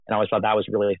And I always thought that was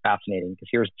really fascinating because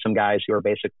here's some guys who are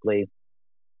basically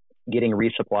getting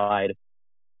resupplied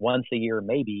once a year,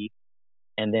 maybe,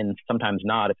 and then sometimes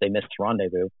not if they miss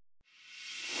rendezvous.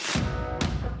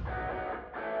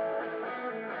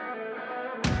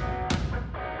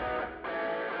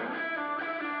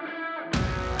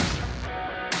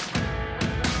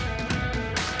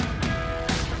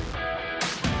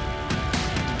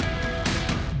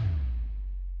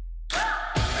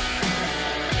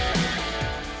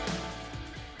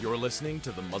 You're listening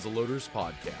to the Muzzleloaders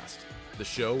Podcast, the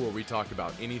show where we talk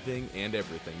about anything and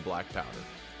everything black powder.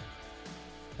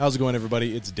 How's it going,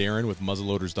 everybody? It's Darren with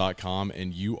muzzleloaders.com,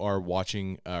 and you are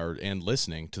watching and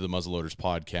listening to the Muzzleloaders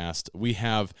Podcast. We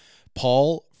have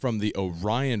Paul from the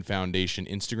Orion Foundation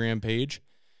Instagram page,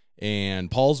 and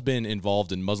Paul's been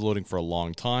involved in muzzleloading for a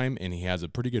long time, and he has a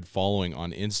pretty good following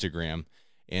on Instagram,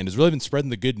 and has really been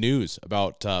spreading the good news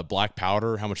about black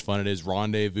powder, how much fun it is,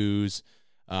 rendezvous,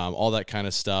 all that kind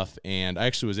of stuff. And I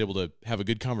actually was able to have a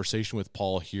good conversation with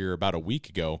Paul here about a week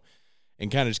ago and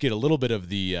kind of just get a little bit of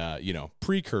the,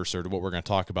 precursor to what we're going to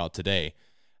talk about today.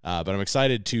 But I'm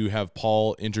excited to have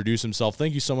Paul introduce himself.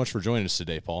 Thank you so much for joining us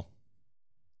today, Paul.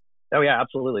 Oh, yeah,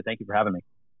 absolutely. Thank you for having me.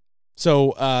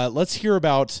 So let's hear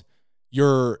about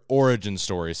your origin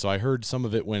story. So I heard some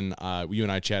of it when you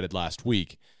and I chatted last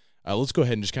week. Let's go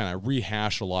ahead and just kind of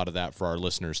rehash a lot of that for our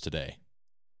listeners today.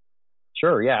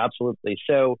 Sure. Yeah, absolutely.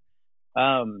 So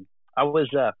I was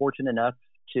fortunate enough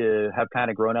to have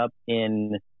kind of grown up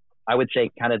in, I would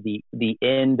say, kind of the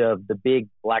end of the big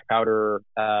black powder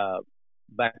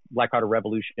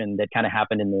revolution that kind of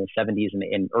happened in the 70s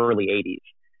and early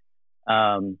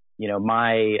 80s.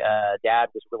 My dad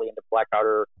was really into black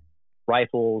powder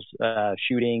rifles,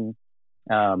 shooting.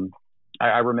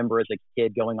 I remember as a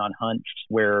kid going on hunts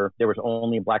where there was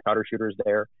only black powder shooters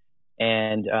there.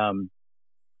 And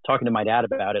talking to my dad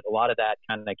about it, a lot of that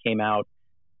kind of came out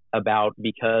about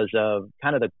because of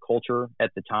kind of the culture at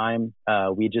the time.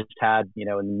 We just had, in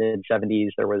the mid 70s,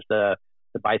 there was the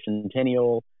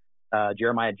bicentennial.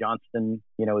 Jeremiah Johnston,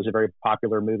 was a very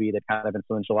popular movie that kind of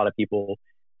influenced a lot of people.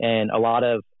 And a lot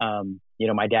of,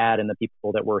 my dad and the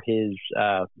people that were his,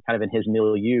 kind of in his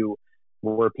milieu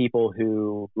were people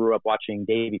who grew up watching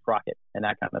Davy Crockett and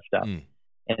that kind of stuff.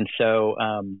 And so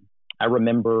I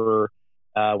remember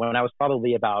when I was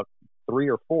probably about 3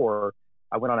 or 4,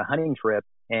 I went on a hunting trip,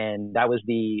 and that was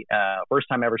the first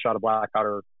time I ever shot a black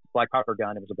powder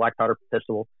gun. It was a black powder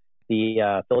pistol,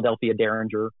 the Philadelphia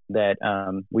Derringer that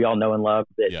we all know and love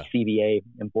that CVA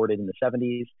imported in the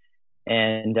 70s.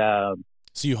 And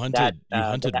so you hunted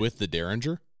with the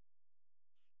Derringer?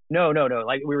 No.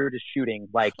 Like we were just shooting,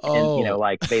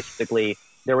 and basically.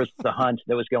 There was the hunt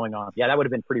that was going on. Yeah, that would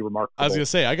have been pretty remarkable. I was gonna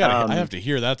say I have to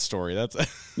hear that story. That's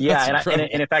yeah, and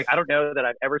in fact, I don't know that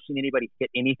I've ever seen anybody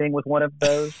hit anything with one of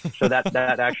those. So that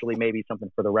actually may be something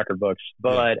for the record books.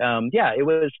 But it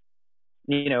was,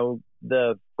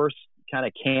 the first kind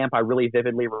of camp I really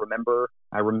vividly remember.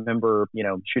 I remember,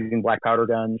 shooting black powder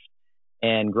guns,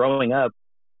 and growing up,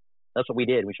 that's what we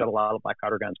did. We shot a lot of black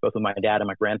powder guns, both with my dad and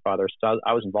my grandfather. So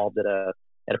I was involved at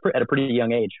a pretty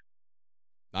young age.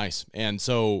 Nice. And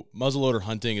so muzzleloader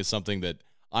hunting is something that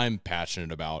I'm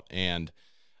passionate about. And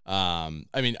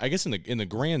I guess in the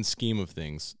grand scheme of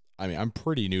things, I'm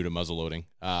pretty new to muzzleloading.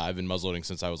 I've been muzzleloading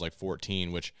since I was like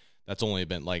 14, which that's only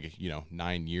been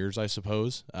 9 years, I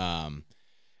suppose.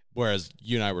 Whereas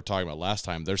you and I were talking about last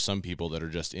time, there's some people that are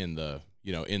just in the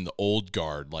old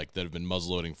guard, like that have been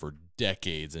muzzleloading for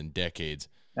decades and decades.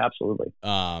 Absolutely.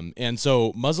 And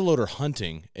so muzzleloader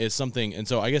hunting is something. And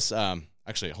so I guess,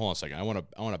 actually, hold on a second. I want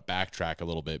to backtrack a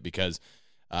little bit because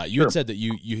you had said that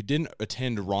you didn't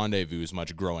attend rendezvous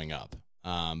much growing up,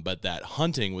 but that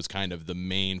hunting was kind of the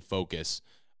main focus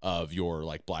of your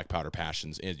black powder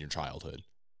passions in your childhood.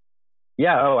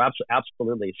 Yeah.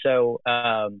 Absolutely. So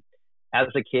as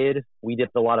a kid, we did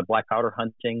a lot of black powder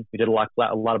hunting. We did a lot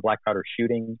of black powder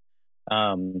shooting.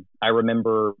 I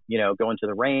remember, going to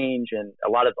the range, and a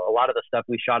lot of the stuff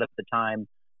we shot at the time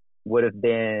would have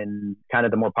been kind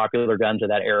of the more popular guns of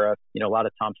that era. A lot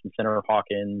of Thompson Center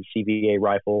Hawkins, CVA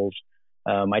rifles.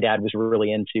 My dad was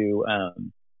really into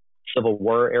Civil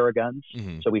War era guns,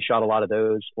 so we shot a lot of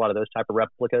those type of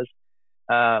replicas.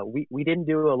 We didn't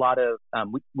do a lot of.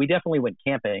 We definitely went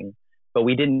camping, but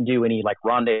we didn't do any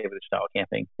rendezvous style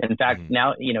camping. In fact,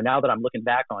 now that I'm looking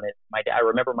back on it, I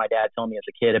remember my dad telling me as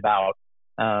a kid about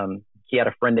he had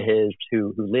a friend of his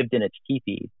who lived in a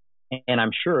teepee. And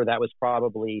I'm sure that was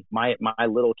probably my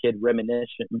little kid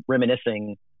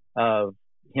reminiscing of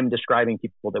him describing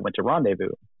people that went to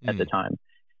rendezvous at the time.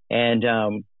 And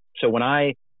so when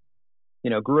I,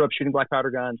 grew up shooting black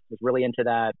powder guns, was really into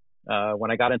that.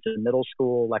 When I got into middle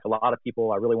school, like a lot of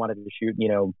people, I really wanted to shoot,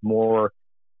 more,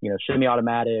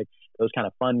 semi-automatics, those kind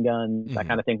of fun guns, that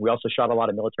kind of thing. We also shot a lot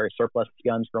of military surplus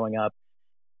guns growing up.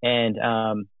 And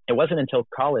it wasn't until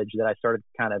college that I started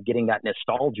kind of getting that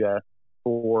nostalgia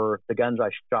for the guns I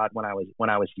shot when I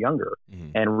was younger,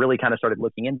 and really kind of started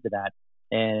looking into that.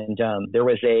 And there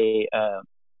was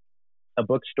a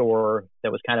bookstore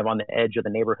that was kind of on the edge of the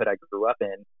neighborhood I grew up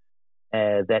in,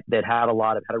 that had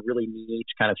a really neat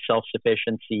kind of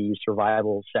self-sufficiency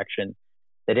survival section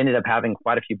that ended up having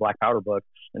quite a few black powder books.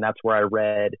 And that's where I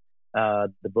read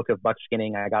the Book of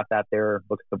Buckskinning. I got that there,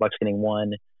 Book of Buckskinning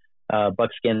 1,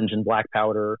 Buckskins and Black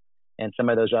Powder, and some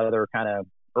of those other kind of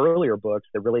earlier books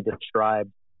that really described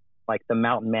like the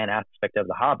mountain man aspect of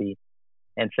the hobby.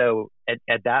 And so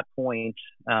at that point,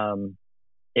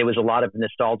 it was a lot of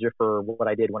nostalgia for what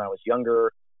I did when I was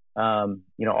younger.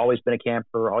 Always been a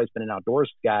camper, always been an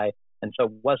outdoors guy. And so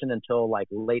it wasn't until like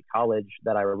late college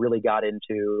that I really got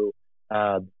into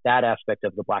that aspect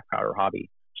of the black powder hobby.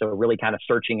 So really kind of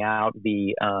searching out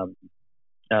the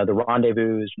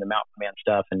rendezvous and the mountain man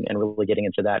stuff, and really getting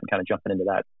into that and kind of jumping into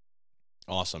that.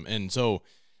 Awesome. And so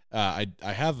I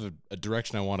have a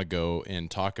direction I want to go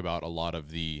and talk about a lot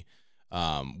of the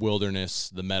wilderness,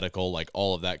 the medical, like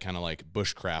all of that kind of like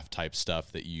bushcraft type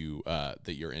stuff that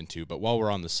you're into. But while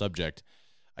we're on the subject,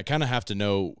 I kind of have to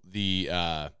know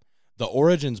the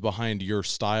origins behind your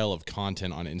style of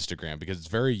content on Instagram, because it's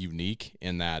very unique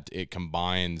in that it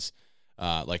combines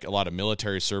like a lot of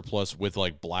military surplus with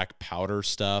like black powder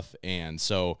stuff. And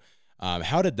so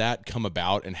how did that come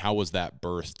about, and how was that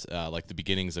birthed, like the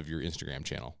beginnings of your Instagram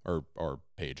channel or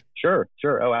page? Sure.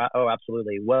 Oh,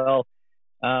 absolutely. Well,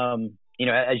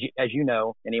 as you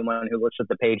know, anyone who looks at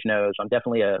the page knows I'm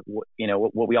definitely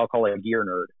what we all call a gear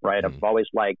nerd, right? I've always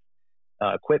liked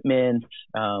equipment,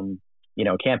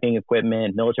 camping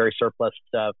equipment, military surplus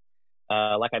stuff.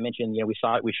 Like I mentioned, we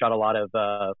shot a lot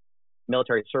of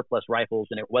military surplus rifles,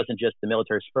 and it wasn't just the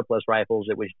military surplus rifles.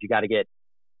 It was, you got to get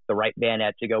the right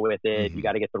bayonet to go with it. You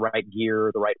got to get the right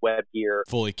gear, the right web gear,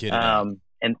 fully kitted out.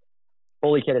 And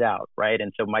fully kitted out, right?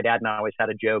 And so my dad and I always had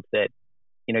a joke that,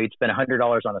 you'd spend $100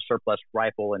 on a surplus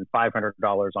rifle and $500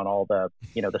 on all the,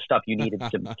 the stuff you needed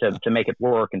to make it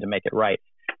work and to make it right.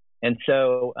 And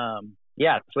so,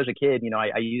 so as a kid,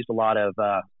 I used a lot of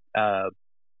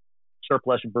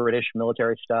surplus British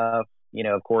military stuff.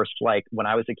 Of course, like when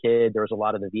I was a kid, there was a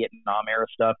lot of the Vietnam era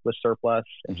stuff with surplus.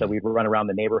 And so we'd run around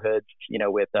the neighborhoods,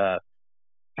 with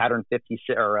pattern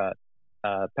 56 or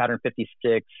pattern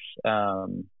 56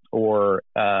 or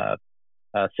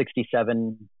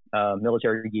 67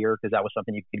 military gear, because that was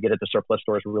something you could get at the surplus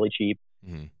stores really cheap.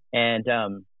 And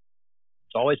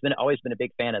it's always been a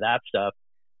big fan of that stuff.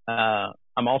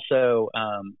 I'm also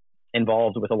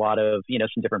involved with a lot of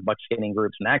some different buckskinning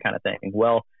groups and that kind of thing.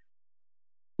 Well,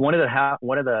 one of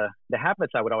the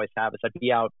habits I would always have is I'd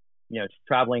be out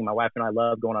traveling. My wife and I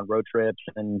love going on road trips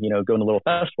and going to little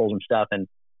festivals and stuff. And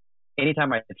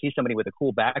anytime I see somebody with a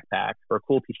cool backpack or a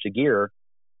cool piece of gear,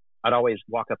 I'd always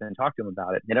walk up and talk to them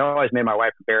about it. And it always made my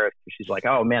wife embarrassed, because she's like,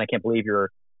 "Oh man, I can't believe you're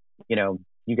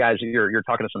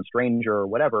talking to some stranger or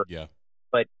whatever." Yeah.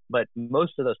 But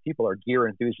most of those people are gear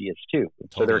enthusiasts too. Totally.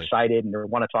 So they're excited and they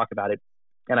want to talk about it.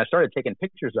 And I started taking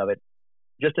pictures of it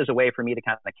just as a way for me to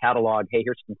kind of catalog, hey,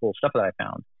 here's some cool stuff that I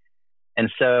found. And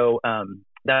so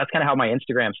that's kind of how my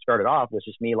Instagram started off, was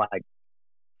just me like,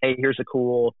 hey, here's a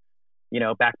cool,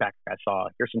 backpack I saw.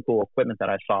 Here's some cool equipment that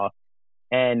I saw.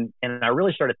 And I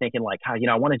really started thinking like, how,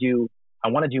 I want to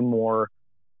do more,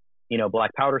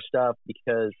 black powder stuff,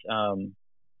 because,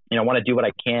 I want to do what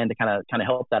I can to kind of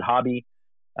help that hobby.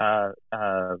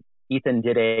 Ethan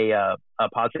did a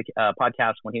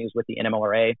podcast when he was with the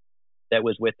NMLRA that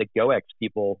was with the GoEx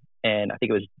people, and I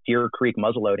think it was Deer Creek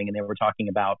muzzleloading, and they were talking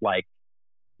about like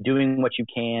doing what you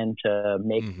can to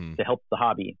make to help the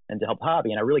hobby and to help the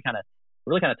hobby. And I really kind of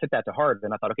took that to heart,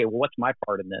 and I thought, okay, well, what's my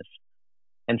part in this?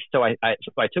 And so I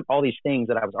took all these things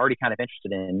that I was already kind of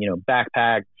interested in,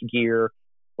 backpacks, gear,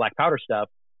 black powder stuff.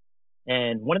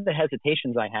 And one of the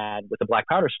hesitations I had with the black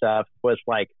powder stuff was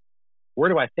like, where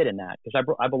do I fit in that? Because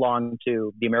I belong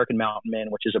to the American Mountain Men,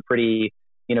 which is a pretty,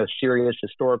 serious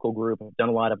historical group. I've done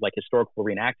a lot of like historical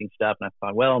reenacting stuff. And I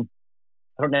thought, well,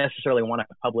 I don't necessarily want to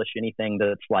publish anything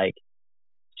that's like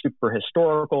super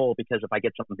historical, because if I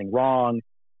get something wrong,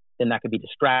 then that could be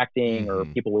distracting, or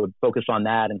people would focus on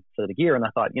that instead of the gear. And I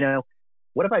thought,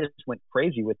 what if I just went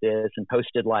crazy with this and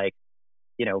posted like,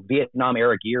 Vietnam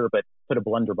era gear, but put a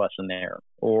blunderbuss in there,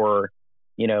 or,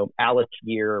 Alice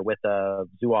gear with a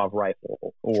Zouave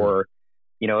rifle, or,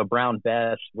 a brown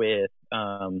vest with,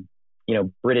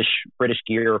 British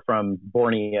gear from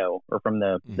Borneo or from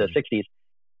the 60s.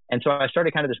 And so I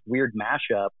started kind of this weird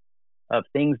mashup of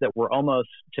things that were almost,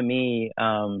 to me,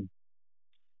 kind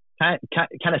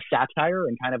of satire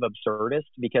and kind of absurdist,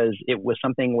 because it was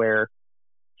something where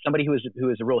somebody who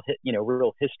is a real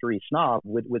history snob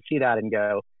would see that and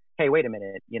go, hey, wait a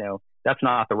minute, that's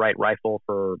not the right rifle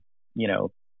for,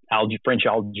 French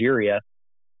Algeria.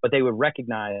 But they would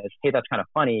recognize, hey, that's kind of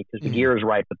funny because the gear is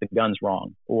right, but the gun's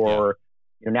wrong. Or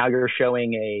now you're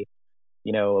showing a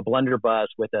blunderbuss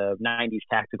with a 90s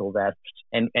tactical vest.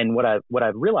 And what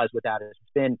I've realized with that is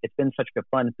it's been such a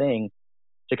fun thing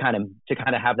to kind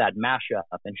of have that mashup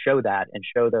and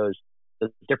show those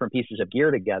different pieces of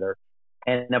gear together.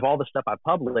 And of all the stuff I've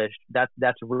published,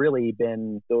 that's really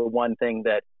been the one thing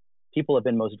that people have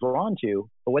been most drawn to.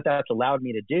 But what that's allowed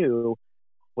me to do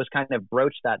was kind of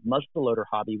broach that muzzleloader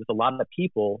hobby with a lot of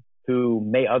people who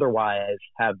may otherwise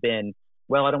have been,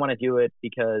 well, I don't want to do it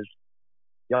because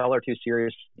y'all are too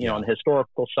serious, on the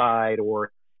historical side,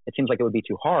 or it seems like it would be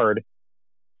too hard.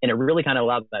 And it really kind of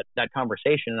allowed that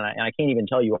conversation. And I can't even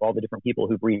tell you all the different people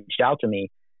who've reached out to me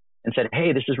and said,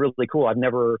 hey, this is really cool. I've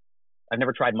never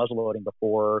tried muzzleloading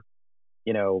before.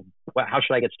 How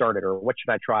should I get started, or what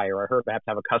should I try? Or I heard I have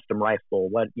to have a custom rifle.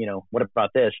 What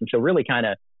about this? And so really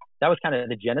that was kind of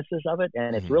the genesis of it.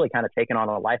 And it's really kind of taken on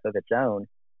a life of its own.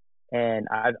 And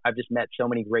I've just met so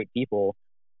many great people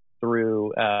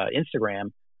through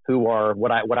Instagram who are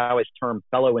what I always term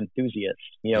fellow enthusiasts,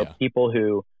 people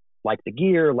who like the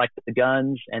gear, like the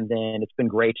guns. And then it's been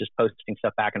great just posting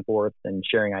stuff back and forth and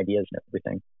sharing ideas and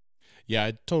everything. Yeah,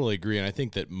 I totally agree. And I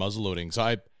think that muzzleloading, so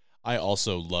I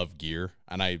also love gear,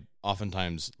 and I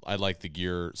like the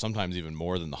gear sometimes even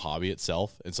more than the hobby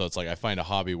itself. And so it's like, I find a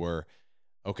hobby where,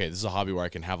 okay, this is a hobby where I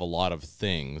can have a lot of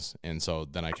things. And so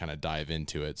then I kind of dive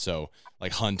into it. So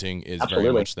like hunting is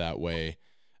very much that way.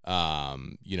 A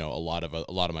lot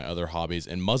of my other hobbies,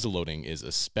 and muzzleloading is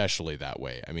especially that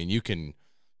way. I mean, you can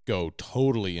go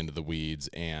totally into the weeds.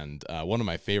 And one of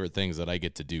my favorite things that I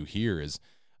get to do here is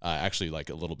actually like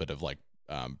a little bit of like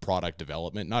product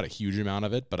development, not a huge amount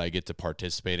of it, but I get to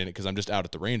participate in it because I'm just out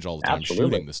at the range all the time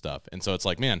shooting the stuff. And so it's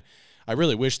like, man, I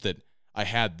really wish that I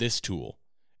had this tool.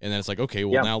 And then it's like, okay,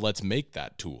 well, now let's make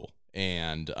that tool.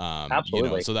 And, so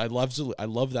I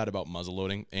love that about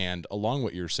muzzleloading. And along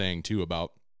what you're saying too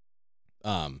about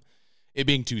it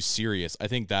being too serious, I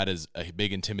think that is a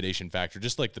big intimidation factor,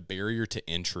 just like the barrier to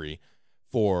entry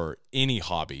for any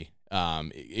hobby.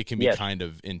 It can be kind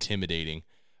of intimidating,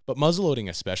 but muzzleloading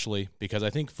especially, because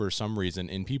I think for some reason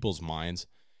in people's minds,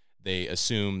 they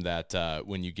assume that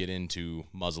when you get into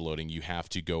muzzleloading, you have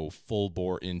to go full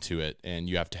bore into it, and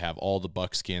you have to have all the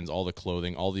buckskins, all the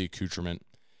clothing, all the accoutrement,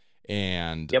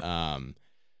 and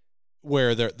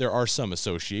where there are some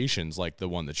associations like the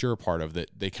one that you're a part of that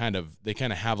they kind of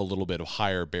have a little bit of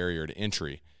higher barrier to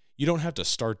entry. You don't have to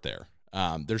start there.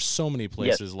 There's so many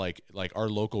places like our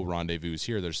local rendezvous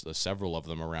here. There's several of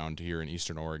them around here in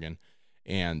Eastern Oregon,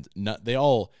 and they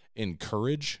all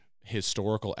encourage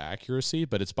historical accuracy,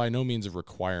 but it's by no means a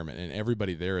requirement. And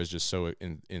everybody there is just so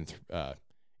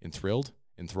enthralled,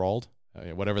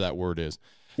 whatever that word is.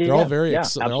 They're all very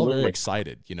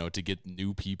excited, to get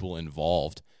new people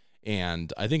involved.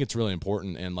 And I think it's really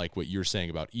important. And like what you're saying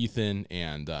about Ethan,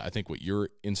 and I think what your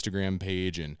Instagram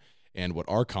page and what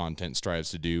our content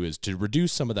strives to do is to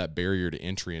reduce some of that barrier to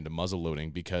entry into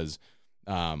muzzleloading, because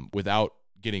without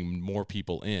getting more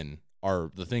people in,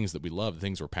 the things that we love, the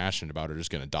things we're passionate about, are just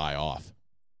going to die off.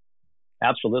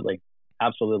 Absolutely.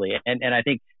 And I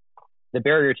think the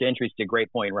barrier to entry is a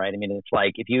great point, right? I mean, it's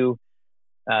like if you,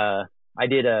 I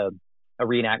did a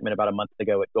reenactment about a month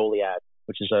ago at Goliad,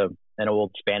 which is an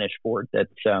old Spanish fort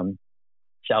that's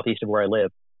southeast of where I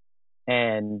live.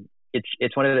 And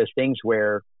it's one of those things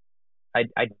where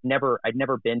I'd never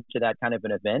been to that kind of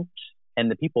an event, and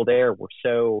the people there were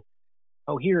so,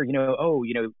 you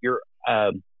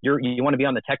want to be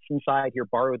on the Texan side here,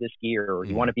 borrow this gear, or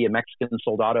you want to be a Mexican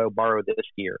soldado, borrow this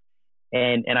gear.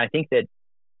 And I think that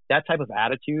type of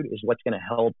attitude is what's going to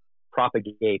help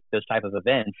propagate those type of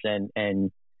events.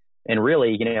 And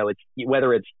really, it's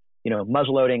whether it's,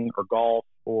 muzzleloading or golf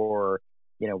or,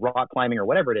 rock climbing or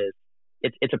whatever it is,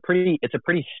 it's a pretty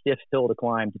stiff hill to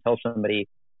climb to tell somebody,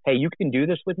 hey, you can do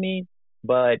this with me,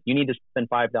 but you need to spend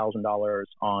 $5,000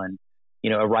 on,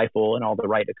 a rifle and all the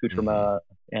right accoutrement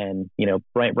and,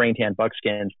 brain tan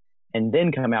buckskins, and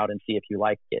then come out and see if you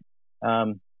like it.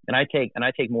 And I take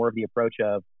more of the approach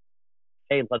of,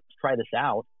 hey, let's try this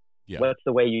out. Yeah. What's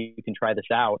the way you can try this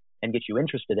out and get you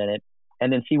interested in it,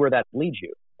 and then see where that leads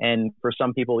you. And for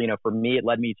some people, for me, it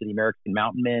led me to the American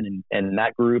Mountain Men and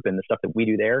that group and the stuff that we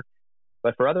do there.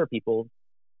 But for other people,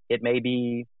 it may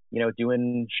be,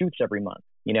 doing shoots every month,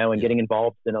 and getting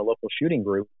involved in a local shooting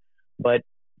group. But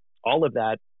all of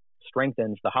that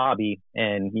strengthens the hobby,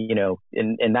 and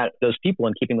and that those people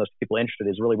and keeping those people interested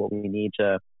is really what we need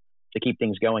to keep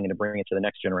things going and to bring it to the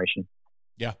next generation.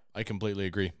 Yeah, I completely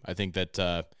agree. I think that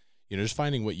just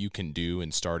finding what you can do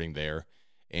and starting there,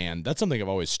 and that's something I've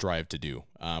always strived to do.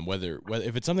 Whether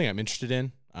if it's something I'm interested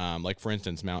in, like for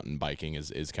instance, mountain biking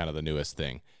is kind of the newest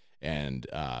thing, and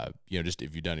just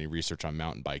if you've done any research on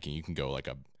mountain biking, you can go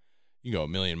a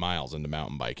million miles into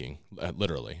mountain biking,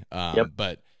 literally. Yep.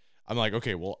 But I'm like,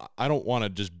 okay, well, I don't want to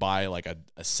just buy like a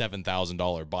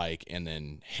 $7,000 bike and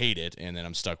then hate it, and then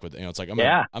I'm stuck with it's like I'm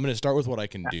gonna start with what I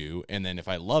can do, and then if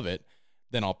I love it,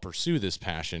 then I'll pursue this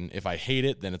passion. If I hate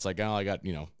it, then it's like, I got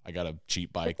a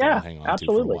cheap bike that I'll hang on to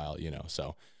for a while,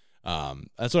 So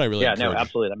that's what I really encourage. No,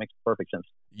 absolutely, that makes perfect sense.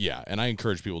 Yeah, and I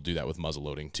encourage people to do that with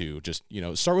muzzleloading too. Just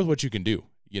start with what you can do,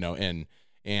 and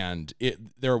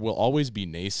there will always be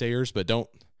naysayers, but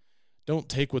don't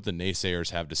take what the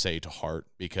naysayers have to say to heart,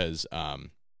 because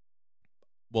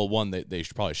one, they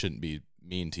probably shouldn't be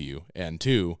mean to you, and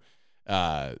two,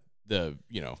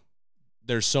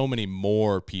 there's so many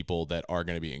more people that are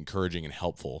going to be encouraging and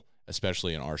helpful,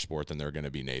 especially in our sport, than they're going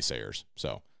to be naysayers.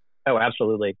 So. Oh,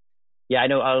 absolutely. Yeah, I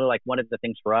know. Like one of the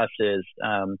things for us is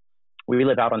we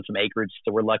live out on some acreage,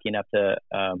 so we're lucky enough to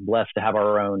blessed to have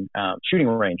our own shooting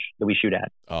range that we shoot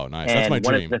at. Oh, nice! And that's my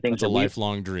dream. That's a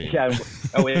lifelong dream. Yeah.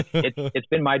 Oh, it's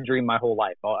been my dream my whole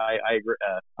life. I agree,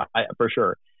 for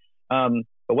sure.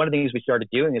 But one of the things we started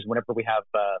doing is whenever we have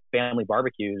family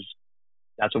barbecues,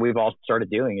 that's what we've all started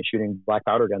doing, is shooting black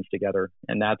powder guns together,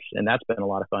 and that's been a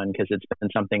lot of fun, because it's been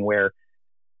something where,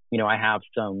 I have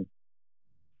some,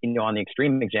 on the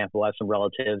extreme example, I have some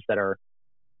relatives that are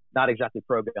not exactly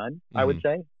pro gun, I would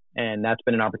say, and that's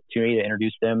been an opportunity to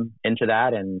introduce them into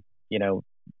that, and in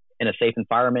a safe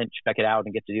environment, check it out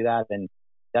and get to do that, and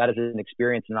that is an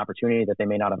experience and an opportunity that they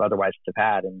may not have otherwise have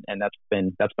had, and that's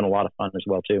been a lot of fun as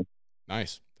well too.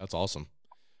 Nice, that's awesome.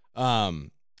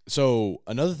 So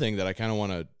another thing that I kind of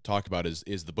want to talk about is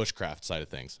the bushcraft side of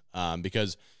things,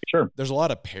 because there's a lot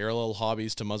of parallel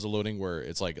hobbies to muzzleloading, where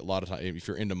it's like a lot of time, if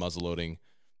you're into muzzleloading,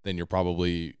 then you're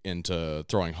probably into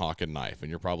throwing hawk and knife,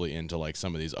 and you're probably into like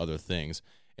some of these other things.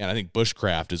 And I think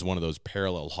bushcraft is one of those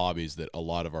parallel hobbies that a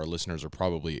lot of our listeners are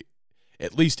probably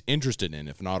at least interested in,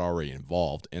 if not already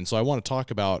involved. And so I want to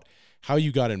talk about how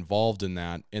you got involved in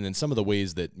that, and then some of the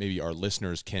ways that maybe our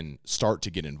listeners can start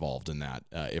to get involved in that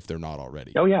if they're not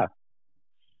already. Oh yeah,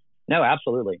 no,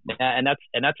 absolutely, and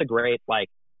that's a great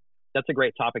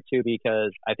topic too,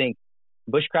 because I think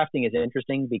bushcrafting is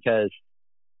interesting because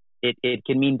it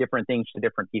can mean different things to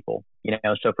different people.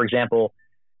 So for example,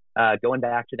 going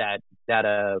back to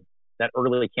that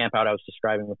early camp out I was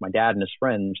describing with my dad and his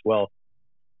friends. Well,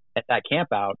 at that camp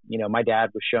out, my dad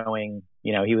was showing,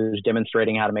 he was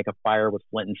demonstrating how to make a fire with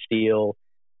flint and steel.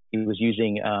 He was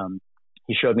using,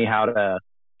 he showed me how to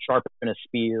sharpen a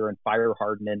spear and fire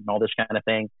harden it and all this kind of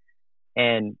thing.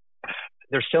 And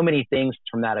there's so many things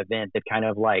from that event that kind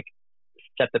of like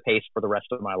set the pace for the rest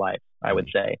of my life, I would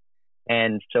say.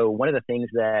 And so one of the things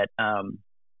that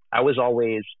I was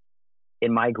always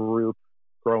in my group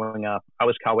growing up, I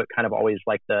was kind of always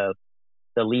like the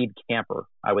lead camper,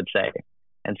 I would say.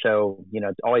 And so,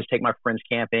 always take my friends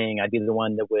camping. I'd be the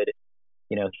one that would,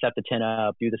 set the tent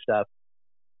up, do the stuff.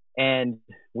 And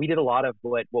we did a lot of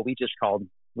what we just called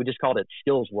it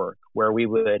skills work, where we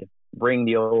would bring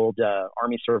the old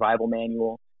Army survival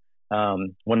manual.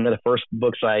 One of the first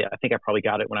books, I think I probably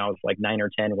got it when I was like 9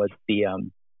 or 10, was the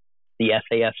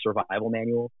SAS survival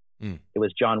manual. It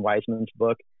was John Wiseman's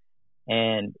book.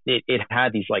 And it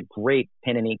had these like great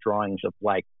pen and ink drawings of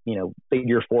like,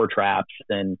 figure 4 traps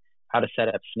and how to set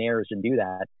up snares and do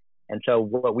that. And so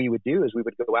what we would do is we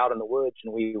would go out in the woods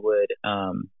and we would,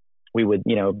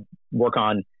 work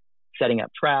on setting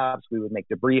up traps. We would make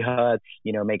debris huts,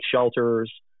 make shelters.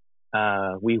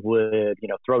 We would,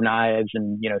 throw knives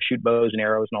and, shoot bows and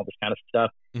arrows and all this kind of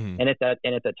stuff. And at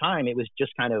the time, it was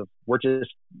just kind of,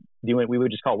 we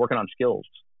would just call it working on skills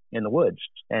in the woods.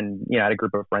 And, I had a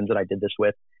group of friends that I did this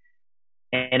with.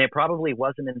 And it probably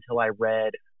wasn't until I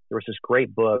read, there was this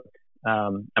great book,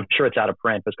 I'm sure it's out of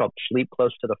print, but it's called Sleep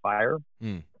Close to the Fire.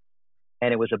 And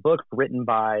it was a book written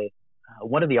by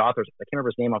one of the authors. I can't remember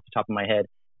his name off the top of my head,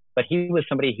 but he was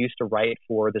somebody who used to write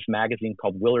for this magazine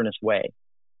called Wilderness Way.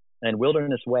 And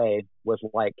Wilderness Way was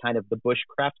like kind of the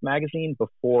bushcraft magazine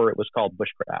before it was called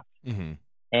Bushcraft.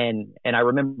 And I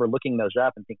remember looking those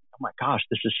up and thinking, oh my gosh,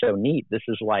 this is so neat. This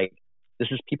is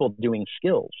people doing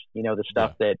skills, the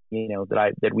stuff that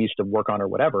we used to work on or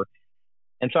whatever.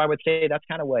 And so I would say that's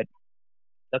kind of what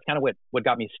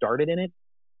got me started in it.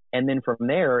 And then from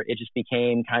there, it just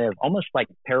became kind of almost like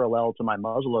parallel to my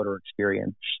muzzleloader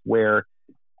experience, where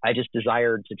I just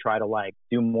desired to try to like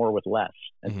do more with less,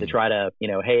 and to try to,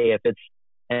 hey, if it's,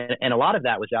 and a lot of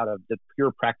that was out of the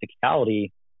pure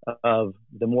practicality of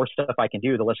the more stuff I can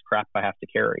do, the less crap I have to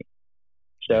carry.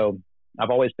 So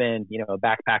I've always been, a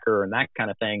backpacker and that kind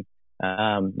of thing.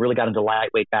 Really got into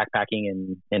lightweight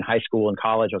backpacking in high school and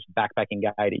college. I was a backpacking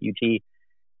guide at UT.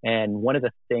 And one of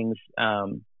the things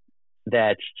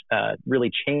that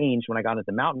really changed when I got into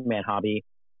the mountain man hobby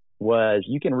was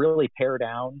you can really pare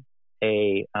down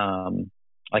a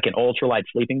like an ultralight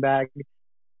sleeping bag,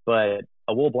 but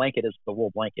a wool blanket is the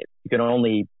wool blanket. You can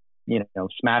only,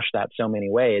 smash that so many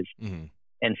ways.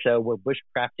 And so where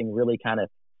bushcrafting really kind of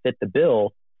fit the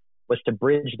bill was to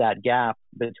bridge that gap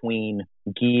between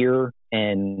gear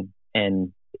and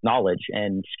knowledge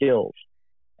and skills.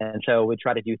 And so we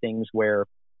try to do things where,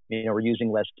 we're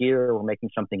using less gear, we're making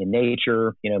something in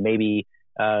nature, maybe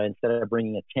instead of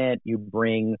bringing a tent, you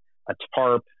bring a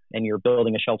tarp and you're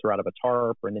building a shelter out of a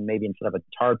tarp. And then maybe instead of a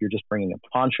tarp, you're just bringing a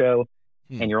poncho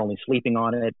and you're only sleeping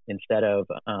on it instead of,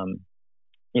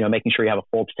 making sure you have a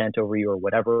full tent over you or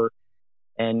whatever.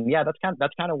 And yeah, that's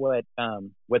kind of what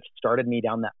started me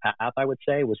down that path, I would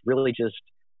say, was really just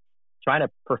trying to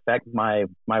perfect my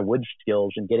wood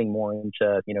skills and getting more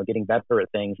into, getting better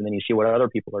at things. And then you see what other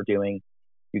people are doing.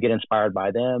 You get inspired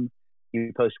by them.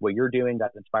 You post what you're doing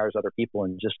that inspires other people,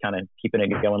 and just kind of keeping it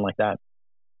going like that.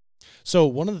 So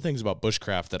one of the things about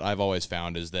bushcraft that I've always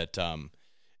found is that,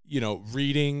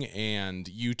 reading and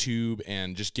YouTube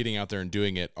and just getting out there and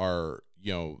doing it are,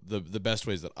 the best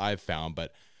ways that I've found.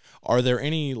 But are there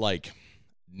any like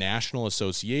national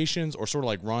associations or sort of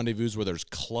like rendezvous where there's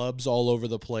clubs all over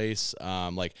the place?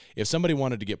 Like if somebody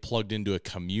wanted to get plugged into a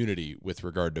community with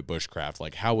regard to bushcraft,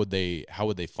 like how would they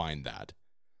find that?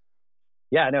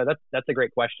 Yeah, no, that's a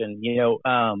great question.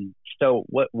 So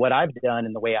what I've done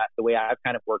and the way I've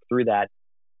kind of worked through that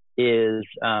is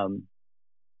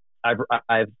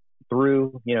I've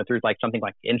through like something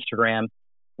like Instagram,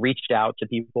 reached out to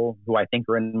people who I think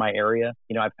are in my area.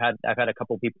 I've had a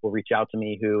couple of people reach out to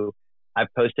me who I've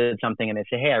posted something and they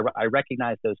say, hey, I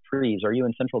recognize those trees. Are you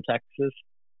in Central Texas?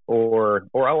 Or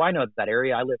oh, I know that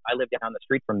area. I live down the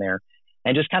street from there.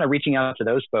 And just kind of reaching out to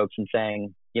those folks and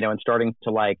saying, and starting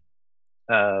to like,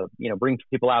 bring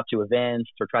people out to events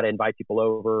or try to invite people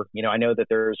over. I know that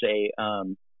there's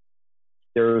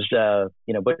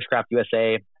Bushcraft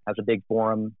USA has a big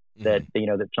forum that,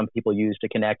 that some people use to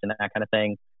connect and that kind of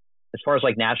thing. As far as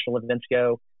like national events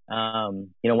go,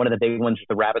 one of the big ones is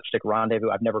the Rabbit Stick Rendezvous.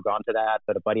 I've never gone to that,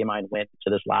 but a buddy of mine went to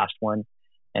this last one.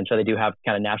 And so they do have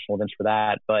kind of national events for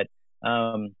that. But,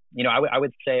 I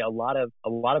would say a lot of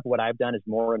what I've done is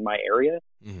more in my area,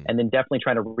 and then definitely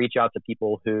trying to reach out to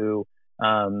people who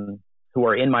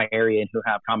are in my area and who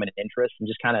have common interests, and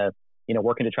just kind of,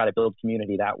 working to try to build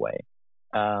community that way.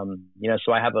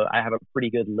 So I have a pretty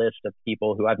good list of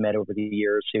people who I've met over the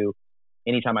years who,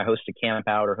 anytime I host a camp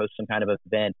out or host some kind of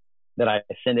event, that I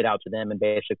send it out to them and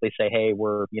basically say, hey,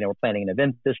 we're planning an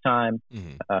event this time.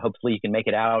 Hopefully you can make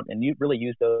it out. And you really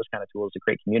use those kind of tools to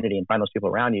create community and find those people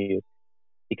around you,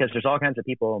 because there's all kinds of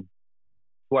people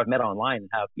who I've met online and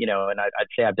have, and I'd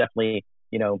say I've definitely,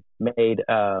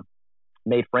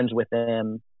 made friends with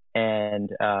them and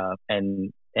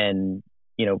kind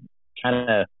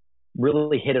of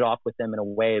really hit it off with them in a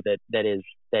way that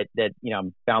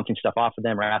I'm bouncing stuff off of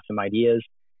them or asking them ideas,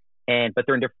 but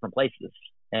they're in different places.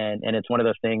 And it's one of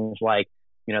those things like,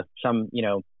 some,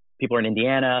 people are in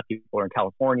Indiana, people are in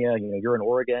California, you're in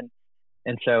Oregon.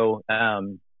 And so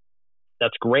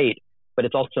that's great, but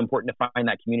it's also important to find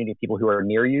that community of people who are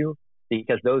near you,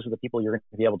 because those are the people you're going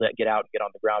to be able to get out and get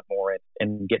on the ground more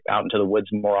and get out into the woods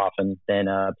more often than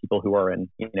people who are in,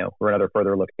 who are in other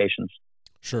further locations.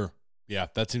 Sure. Yeah,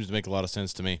 that seems to make a lot of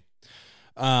sense to me.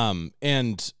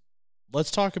 And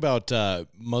let's talk about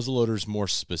muzzleloaders more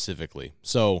specifically.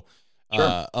 So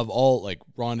Sure. Of all like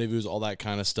rendezvous, all that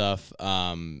kind of stuff,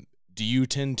 do you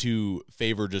tend to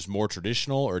favor just more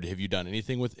traditional, or have you done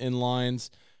anything with inlines?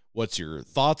 What's your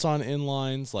thoughts on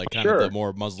inlines, like kind of the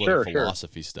more muzzleloader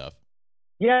philosophy stuff?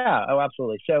 Yeah. Oh,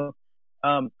 absolutely. So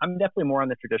I'm definitely more on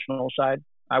the traditional side,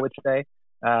 I would say.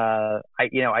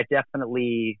 I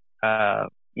definitely, I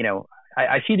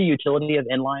see the utility of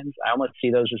inlines. I almost see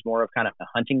those as more of kind of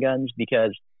hunting guns,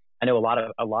 because I know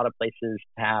a lot of places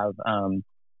have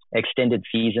extended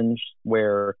seasons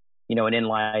where, an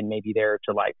inline may be there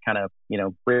to like kind of,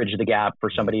 bridge the gap for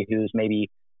somebody who's maybe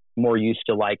more used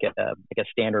to like a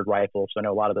standard rifle. So I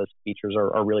know a lot of those features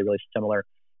are really, really similar.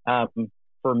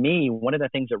 For me, one of the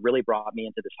things that really brought me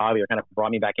into this hobby, or kind of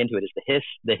brought me back into it, is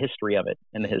the history of it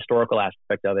and the historical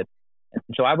aspect of it.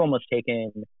 And so I've almost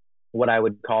taken what I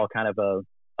would call kind of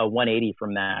a 180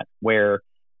 from that, where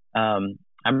I'm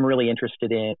really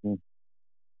interested in,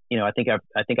 I think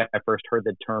I first heard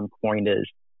the term coined as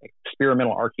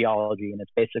experimental archaeology, and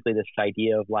it's basically this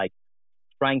idea of like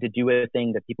trying to do a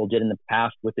thing that people did in the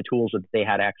past with the tools that they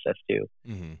had access to.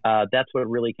 Mm-hmm. That's what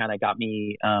really kind of got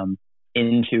me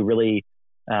into really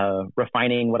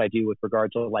refining what I do with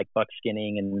regards to like buck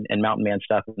skinning and mountain man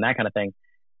stuff and that kind of thing.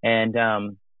 And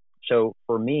so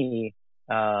for me,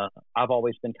 I've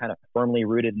always been kind of firmly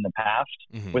rooted in the past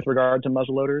mm-hmm. with regard to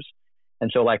muzzleloaders. And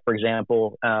so, like, for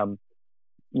example,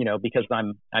 because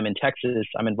I'm in Texas,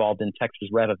 I'm involved in Texas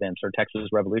Rev events or Texas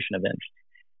Revolution events.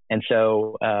 And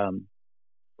so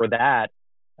for that,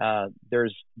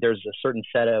 there's a certain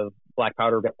set of black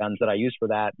powder guns that I use for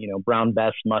that. Brown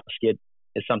Bess musket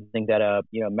is something that a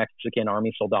Mexican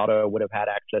Army soldado would have had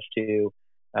access to.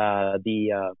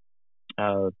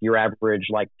 Your average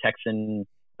like Texan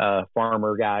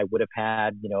farmer guy would have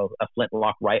had a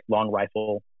flintlock long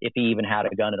rifle if he even had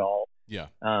a gun at all. Yeah.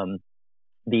 A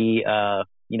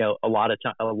lot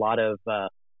of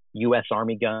U.S.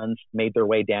 Army guns made their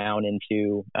way down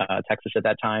into Texas at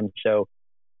that time. So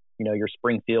your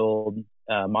Springfield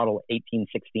model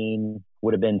 1816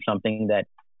 would have been something that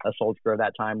a soldier of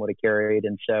that time would have carried.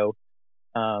 And so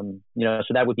so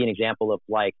that would be an example of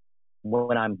like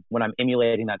when I'm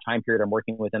emulating that time period, I'm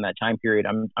working within that time period,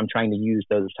 I'm trying to use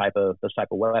those type of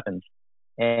weapons.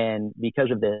 And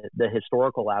because of the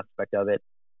historical aspect of it,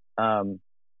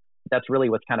 that's really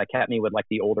what's kind of kept me with like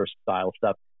the older style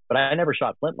stuff. But I never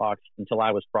shot flintlocks until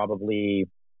I was probably,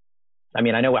 I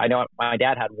know my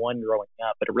dad had one growing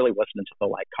up, but it really wasn't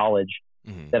until like college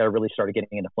mm-hmm. that I really started getting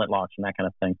into flintlocks and that kind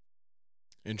of thing.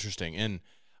 Interesting. And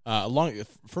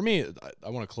for me, I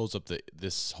want to close up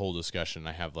this whole discussion.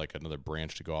 I have like another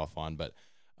branch to go off on, but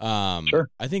sure.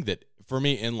 I think that for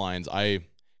me, inlines,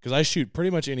 because I shoot pretty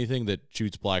much anything that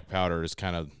shoots black powder that's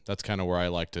kind of where I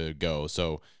like to go.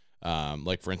 So,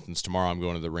 like for instance, tomorrow I'm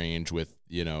going to the range with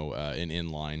an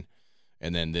inline,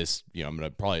 and then this I'm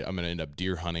gonna end up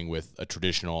deer hunting with a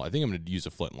traditional. I think I'm gonna use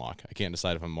a flintlock. I can't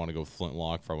decide if I want to go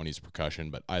flintlock, if I want to use percussion,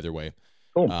 but either way,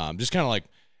 cool. Just kind of like.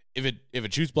 If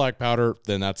it shoots black powder,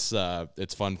 then that's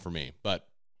it's fun for me. But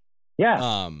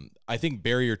yeah, I think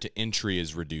barrier to entry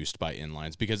is reduced by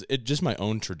inlines because it just my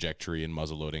own trajectory in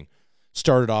muzzleloading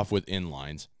started off with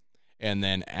inlines, and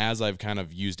then as I've kind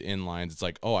of used inlines, it's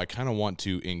like, oh, I kind of want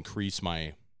to increase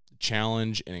my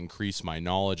challenge and increase my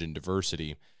knowledge and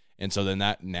diversity, and so then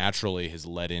that naturally has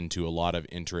led into a lot of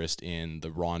interest in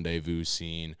the rendezvous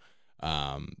scene,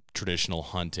 traditional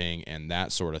hunting, and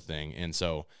that sort of thing, and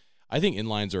so. I think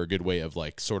inlines are a good way of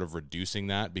like sort of reducing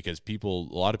that because a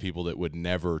lot of people that would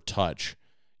never touch,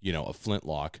 a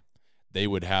flintlock, they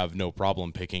would have no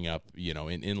problem picking up,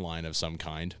 an inline of some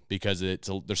kind because there's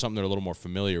something they're a little more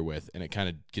familiar with and it kind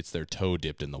of gets their toe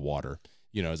dipped in the water.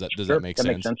 Does that make sense?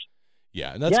 Makes sense.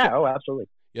 Yeah. And absolutely.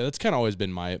 Yeah. That's kind of always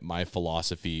been my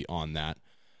philosophy on that.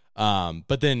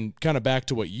 But then kind of back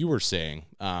to what you were saying,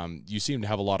 you seem to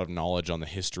have a lot of knowledge on the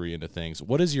history into things.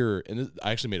 What is and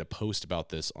I actually made a post about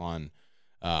this on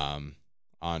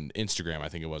Instagram, I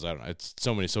think it was, I don't know. It's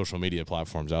so many social media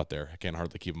platforms out there. I can't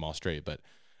hardly keep them all straight, but,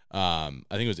 I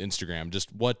think it was Instagram. Just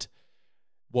what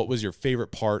was your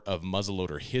favorite part of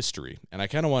muzzleloader history? And I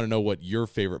kind of want to know what your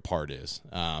favorite part is,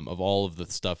 of all of the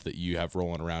stuff that you have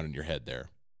rolling around in your head there.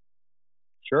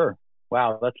 Sure.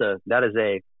 Wow. That's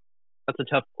a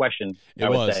tough question. I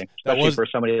would say, especially for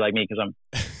somebody like me, because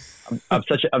I'm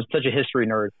such a history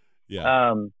nerd.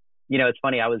 Yeah. It's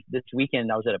funny. This weekend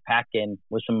I was at a pack-in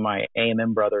with some of my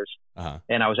AMM brothers,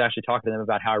 and I was actually talking to them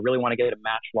about how I really want to get a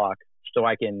matchlock so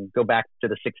I can go back to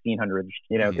the 1600s.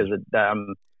 Because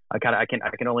I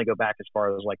can only go back as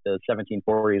far as like the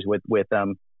 1740s with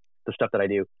the stuff that I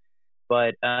do.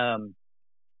 But I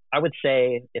would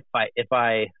say if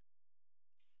I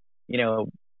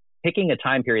picking a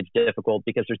time period is difficult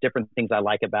because there's different things I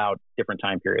like about different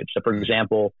time periods. So, for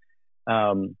example,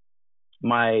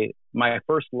 my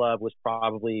first love was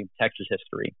probably Texas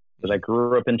history because I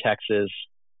grew up in Texas,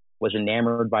 was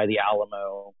enamored by the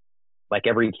Alamo. Like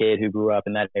every kid who grew up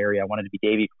in that area, I wanted to be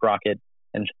Davy Crockett.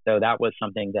 And so that was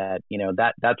something that,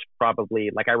 that's probably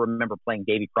like, I remember playing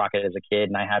Davy Crockett as a kid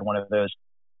and I had one of those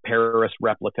Paris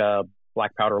replica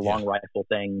black powder long rifle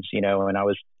things, and I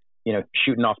was,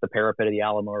 shooting off the parapet of the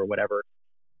Alamo or whatever.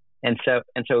 And so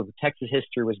Texas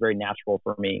history was very natural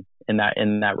for me in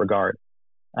that regard.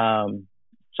 So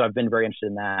I've been very interested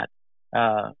in that.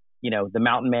 The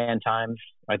mountain man times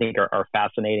I think are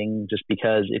fascinating just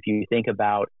because if you think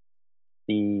about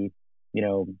the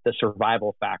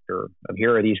survival factor of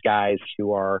here are these guys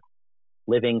who are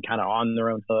living kind of on their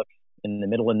own hook in the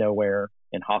middle of nowhere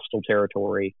in hostile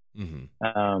territory,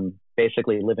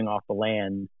 basically living off the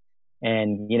land.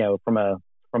 And, you know, from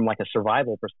like a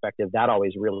survival perspective, that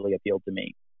always really appealed to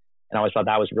me. And I always thought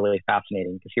that was really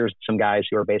fascinating, because here's some guys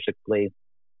who are basically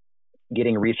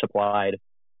getting resupplied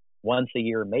once a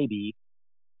year, maybe,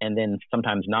 and then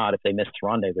sometimes not if they miss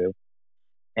rendezvous.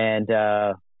 And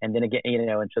then again, you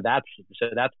know, and so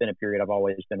that's been a period I've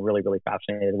always been really, really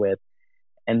fascinated with.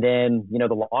 And then, you know,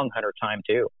 the long hunter time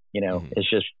too, you know, it's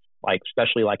just like,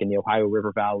 especially like in the Ohio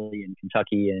River Valley and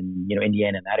Kentucky and, you know,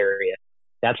 Indiana and that area,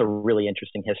 that's a really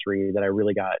interesting history that I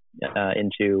really got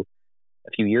into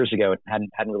a few years ago and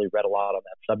hadn't really read a lot on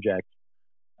that subject.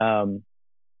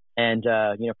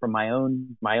 You know, from my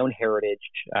own heritage,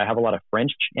 I have a lot of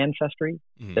French ancestry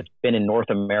that's been in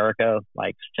North America,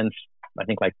 like since I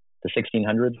think like the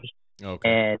 1600s.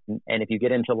 Okay. And if you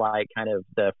get into like kind of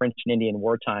the French and Indian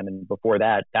wartime and before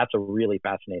that, that's a really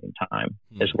fascinating time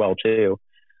as well too.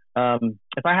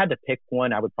 If I had to pick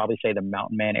one, I would probably say the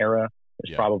Mountain Man era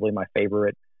is probably my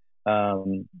favorite.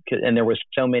 And there was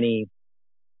so many,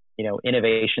 you know,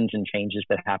 innovations and changes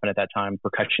that happened at that time.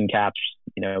 Percussion caps,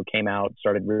 you know, came out,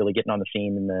 started really getting on the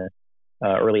scene in the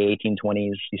early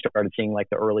 1820s. You started seeing like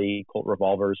the early Colt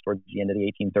revolvers towards the end of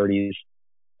the 1830s.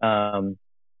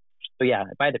 So yeah,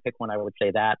 if I had to pick one, I would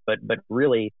say that. But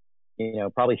really, you know,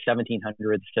 probably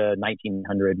 1700s to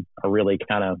 1900 are really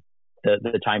kind of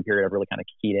the time period I've really kind of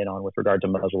keyed in on with regard to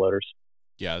muzzleloaders.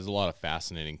 Yeah, there's a lot of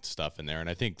fascinating stuff in there. And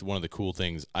I think one of the cool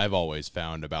things I've always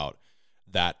found about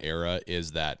that era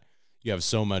is that you have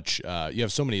so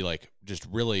many like just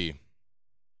really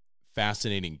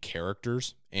fascinating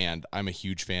characters. And I'm a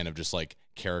huge fan of just like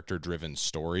character driven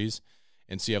stories.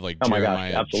 And so you have like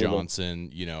Jeremiah Johnson,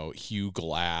 you know, Hugh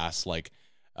Glass, like,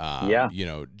 you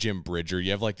know, Jim Bridger.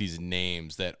 You have like these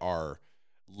names that are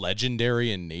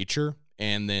legendary in nature.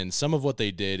 And then some of what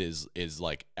they did is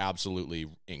like absolutely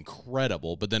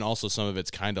incredible, but then also some of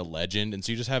it's kind of legend. And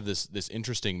so you just have this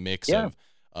interesting mix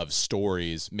of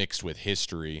stories mixed with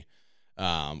history,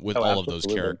 with all of those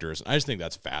characters. And I just think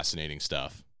that's fascinating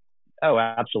stuff. Oh,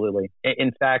 absolutely.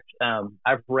 In fact,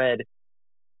 I've read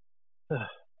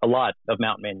a lot of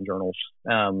Mountain Man journals,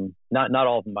 not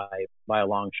all of them by a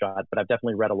long shot, but I've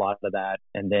definitely read a lot of that.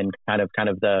 And then kind of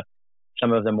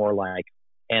some of the more like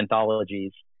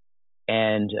anthologies.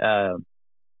 And,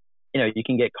 you know, you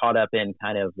can get caught up in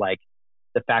kind of like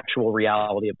the factual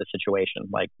reality of the situation.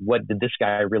 Like, what did this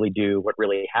guy really do? What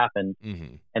really happened?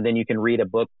 And then you can read a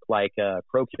book like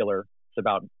Crow Killer. It's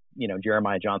about, you know,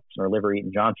 Jeremiah Johnson or Liver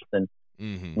Eaton Johnson,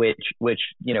 which,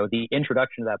 you know, the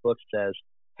introduction to that book says,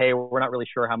 hey, we're not really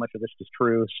sure how much of this is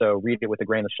true, so read it with a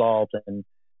grain of salt. And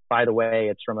by the way,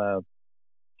 it's from a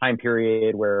time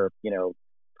period where, you know,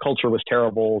 culture was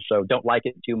terrible, so don't like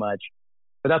it too much.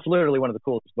 But that's literally one of the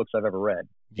coolest books I've ever read,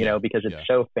 you know, because it's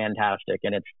so fantastic.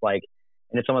 And it's like,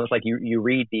 and it's almost like you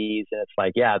read these and it's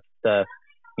like, yeah, it's the,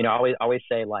 you know, I always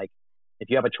say, like,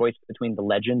 if you have a choice between the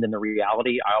legend and the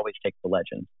reality, I always take the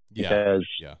legend because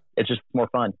it's just more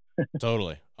fun.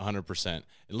 Totally. 100%. And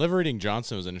Liver Eating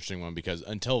Johnson was an interesting one because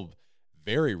until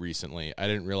very recently, I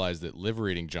didn't realize that Liver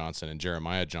Eating Johnson and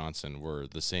Jeremiah Johnson were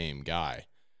the same guy.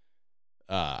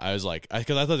 I was like,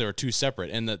 because I thought they were two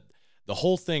separate. And the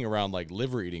whole thing around like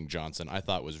Liver Eating Johnson, I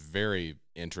thought was very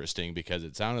interesting because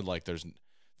it sounded like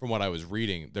from what I was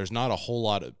reading, there's not a whole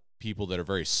lot of people that are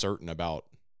very certain about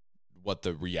what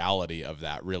the reality of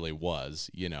that really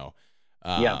was, you know?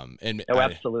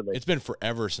 Absolutely. It's been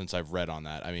forever since I've read on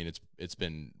that. I mean, it's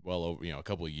been well over, you know, a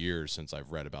couple of years since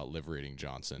I've read about Liver Eating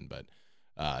Johnson, but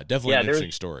definitely an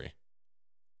interesting story.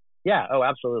 Yeah. Oh,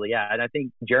 absolutely. Yeah. And I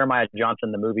think Jeremiah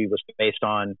Johnson, the movie, was based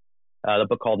on the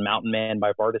book called Mountain Man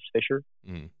by Vardis Fisher,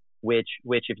 which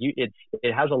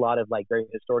it has a lot of like very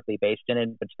historically based in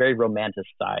it, but it's very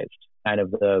romanticized kind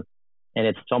of and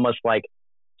it's almost like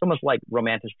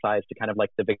romanticized to kind of like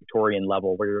the Victorian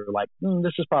level where you're like,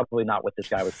 this is probably not what this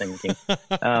guy was thinking.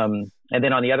 And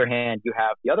then on the other hand, you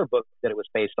have the other book that it was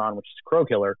based on, which is Crow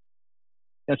Killer.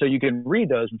 And so you can read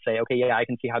those and say, okay, yeah, I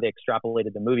can see how they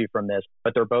extrapolated the movie from this,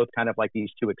 but they're both kind of like these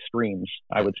two extremes,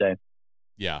 I would say.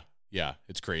 Yeah. Yeah.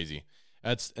 It's crazy.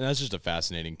 That's just a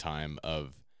fascinating time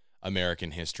of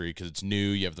American history because it's new.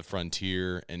 You have the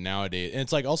frontier, and nowadays, and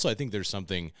it's like also I think there's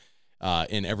something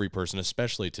in every person,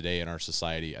 especially today in our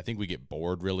society. I think we get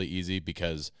bored really easy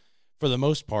because for the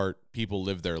most part, people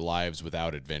live their lives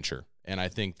without adventure. And I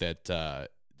think that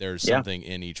there's something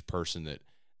in each person that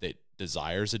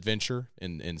desires adventure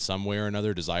in some way or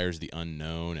another, desires the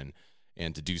unknown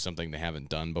and to do something they haven't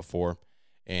done before.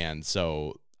 And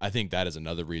so I think that is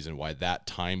another reason why that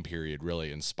time period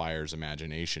really inspires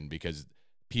imagination because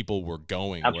people were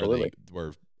going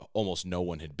where almost no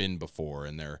one had been before,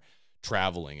 and they're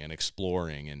traveling and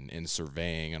exploring and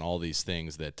surveying and all these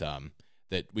things that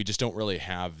that we just don't really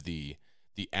have the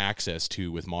access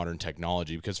to with modern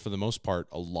technology, because for the most part,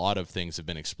 a lot of things have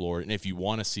been explored. And if you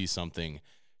want to see something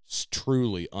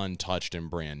truly untouched and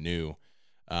brand new,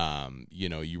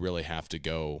 you really have to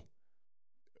go,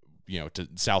 to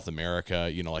South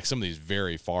America, like some of these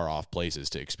very far off places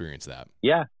to experience that.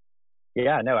 Yeah.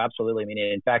 Yeah, no, absolutely. I mean,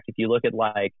 in fact, if you look at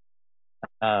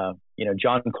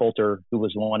John Coulter, who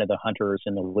was one of the hunters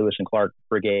in the Lewis and Clark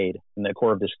Brigade in the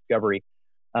Corps of Discovery,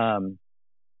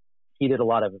 he did a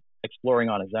lot of exploring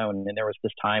on his own. And there was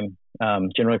this time,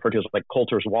 generally referred to as like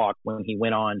Coulter's Walk, when he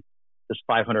went on this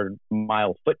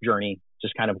 500-mile foot journey,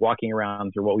 just kind of walking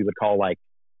around through what we would call like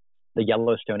the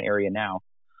Yellowstone area now.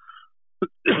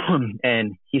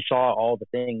 And he saw all the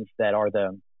things that are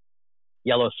the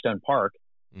Yellowstone Park.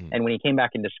 And when he came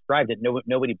back and described it,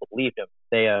 nobody believed him.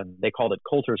 They called it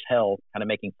Coulter's Hell, kind of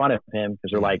making fun of him,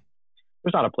 because they're like,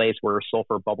 there's not a place where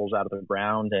sulfur bubbles out of the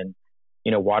ground and,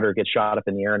 water gets shot up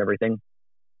in the air and everything.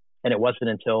 And it wasn't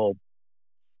until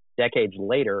decades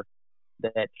later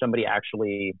that somebody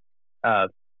actually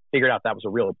figured out that was a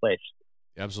real place.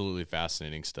 Absolutely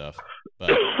fascinating stuff.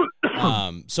 But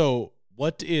so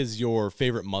what is your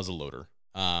favorite muzzleloader?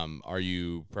 Are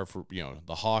you prefer,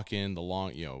 the Hawken, the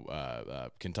long,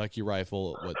 Kentucky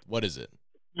rifle? What is it?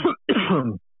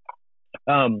 So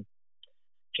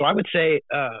I would say,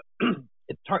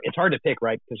 it's hard to pick,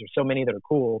 right? Because there's so many that are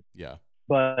cool. Yeah.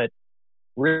 But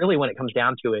really, when it comes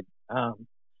down to it,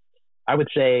 I would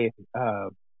say,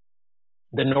 the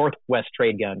Northwest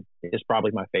trade gun is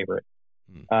probably my favorite.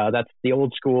 That's the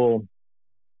old school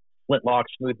flintlock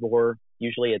smoothbore.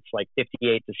 Usually it's like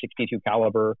 58 to 62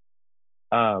 caliber.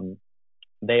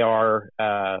 They are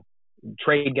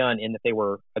trade gun in that they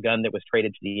were a gun that was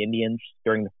traded to the Indians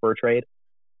during the fur trade.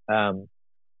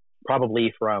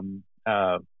 Probably from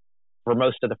for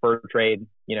most of the fur trade,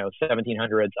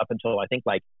 1700s up until I think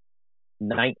like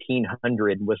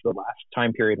 1900 was the last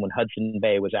time period when Hudson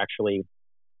Bay was actually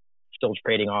still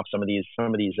trading off some of these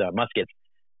muskets.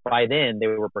 By then they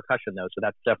were percussion though, so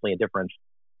that's definitely a difference.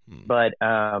 But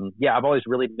I've always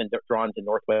really been drawn to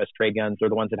Northwest trade guns. They're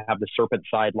the ones that have the serpent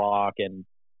side lock and,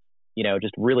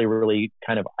 just really, really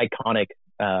kind of iconic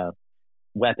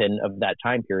weapon of that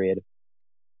time period.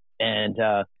 And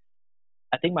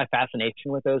I think my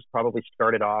fascination with those probably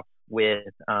started off with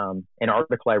an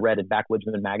article I read in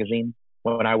Backwoodsman magazine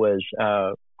when I was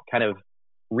kind of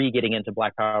getting into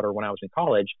black powder when I was in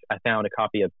college. I found a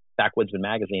copy of Backwoodsman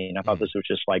magazine. I thought this was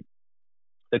just like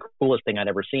the coolest thing I'd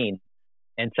ever seen.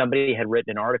 And somebody had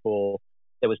written an article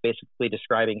that was basically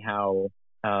describing how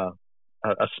a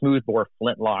smoothbore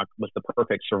flintlock was the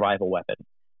perfect survival weapon.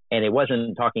 And it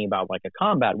wasn't talking about like a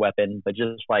combat weapon, but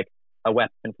just like a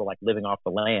weapon for like living off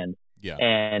the land. Yeah.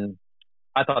 And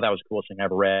I thought that was the coolest thing I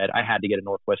ever read. I had to get a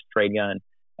Northwest trade gun.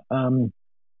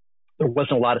 There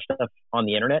wasn't a lot of stuff on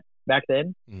the internet back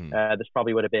then. This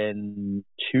probably would have been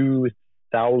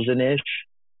 2000-ish.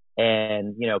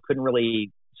 And, couldn't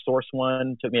really source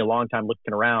one. Took me a long time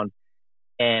looking around.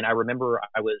 And I remember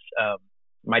I was,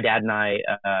 my dad and I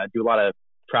do a lot of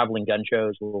traveling gun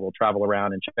shows. We'll travel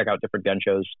around and check out different gun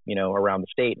shows, around the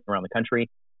state, around the country.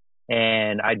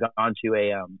 And I'd gone to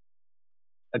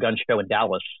a gun show in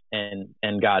Dallas and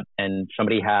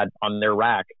somebody had on their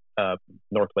rack a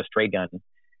Northwest trade gun.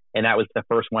 And that was the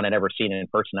first one I'd ever seen in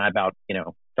person. I about,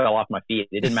 fell off my feet.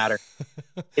 It didn't matter.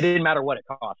 It didn't matter what it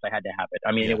cost. I had to have it.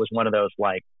 I mean, It was one of those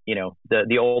like,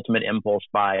 the ultimate impulse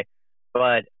buy.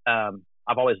 But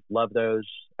I've always loved those.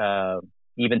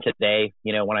 Even today,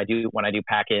 when I do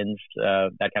pack-ins,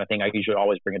 that kind of thing, I usually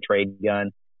always bring a trade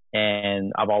gun.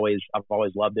 And I've always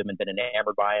loved them and been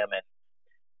enamored by them. And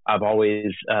I've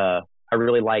always I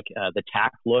really like the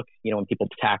tack look. When people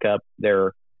tack up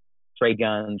their trade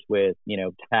guns with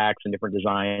tacks and different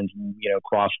designs,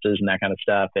 crosses and that kind of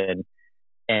stuff,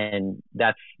 and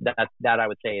that I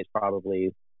would say is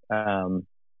probably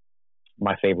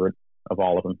my favorite of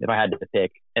all of them if I had to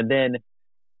pick. And then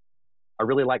I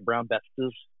really like Brown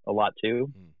Bestas a lot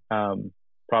too,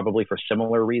 probably for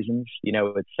similar reasons.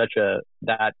 It's such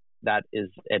that is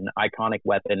an iconic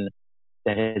weapon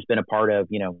that has been a part of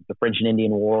the French and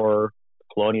Indian War,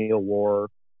 Colonial War,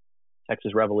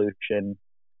 Texas Revolution.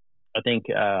 I think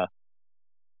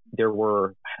there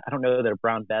were, I don't know that a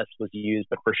Brown Bess was used,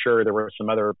 but for sure there were some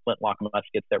other flintlock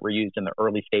muskets that were used in the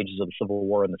early stages of the Civil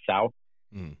War in the South.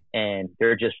 And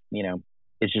they're just,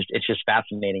 it's just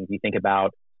fascinating. If you think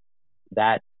about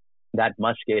that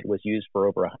musket was used for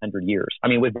over 100 years. I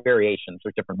mean, with variations,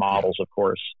 there's different models, of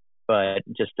course, but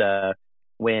just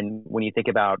when you think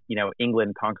about,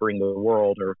 England conquering the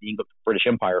world, or the British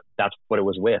Empire, that's what it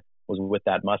was with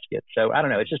that musket. So I don't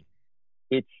know.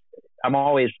 I'm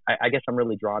always, I guess I'm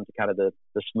really drawn to kind of the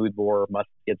smooth bore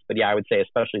muskets, but yeah, I would say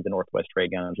especially the Northwest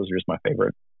trade guns. Those are just my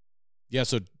favorite. Yeah.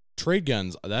 So trade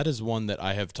guns, that is one that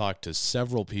I have talked to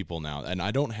several people now, and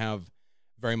I don't have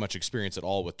very much experience at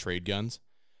all with trade guns,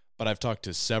 but I've talked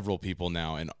to several people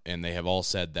now, and they have all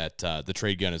said that the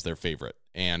trade gun is their favorite,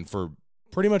 and for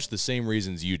pretty much the same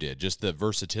reasons you did, just the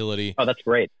versatility. Oh, that's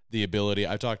great. The ability.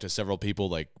 I've talked to several people,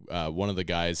 like one of the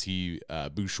guys, he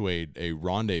bouchoued a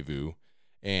rendezvous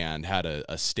and had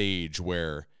a stage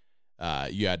where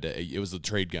you had to, it was the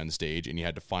trade gun stage, and you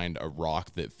had to find a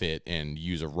rock that fit and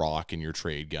use a rock in your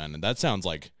trade gun. And that sounds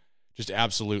like just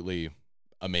absolutely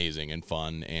amazing and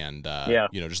fun, and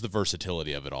just the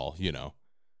versatility of it all,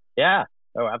 Yeah.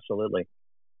 Oh, absolutely.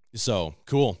 So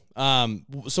cool.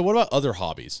 So what about other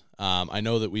hobbies? I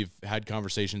know that we've had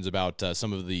conversations about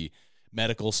some of the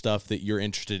medical stuff that you're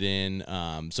interested in.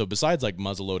 So besides like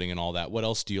muzzle loading and all that, what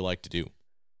else do you like to do?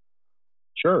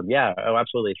 Sure. Yeah. Oh,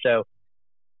 absolutely. So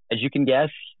as you can guess,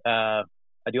 I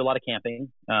do a lot of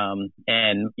camping,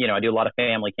 and I do a lot of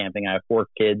family camping. I have 4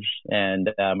 kids, and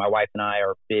my wife and I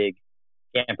are big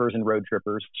campers and road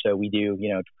trippers. So we do,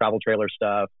 travel trailer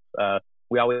stuff.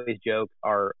 We always joke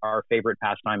our favorite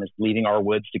pastime is leaving our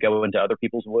woods to go into other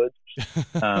people's woods.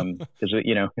 Because,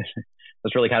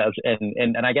 it's really kind of,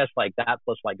 and I guess like that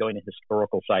plus like going to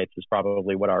historical sites is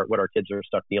probably what our kids are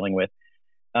stuck dealing with.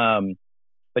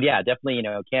 But yeah, definitely,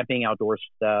 camping, outdoor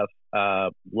stuff,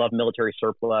 love military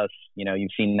surplus.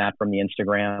 You've seen that from the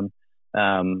Instagram.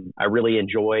 I really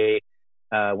enjoy,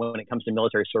 when it comes to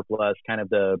military surplus, kind of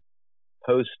the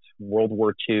post World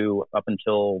War II up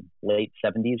until late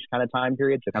 70s kind of time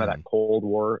period. So kind of that Cold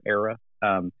War era,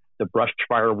 the brush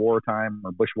fire wartime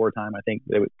or Bush wartime, I think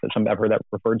some I've heard that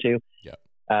referred to. Yeah.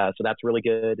 So that's really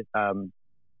good.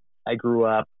 I grew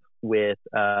up with,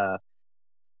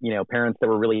 parents that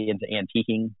were really into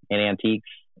antiquing and antiques.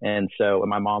 And so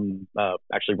my mom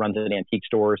actually runs an antique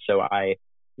store. So I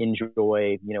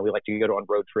enjoy, we like to go on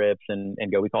road trips and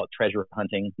go, we call it treasure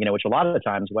hunting, which a lot of the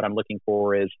times what I'm looking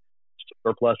for is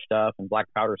surplus stuff and black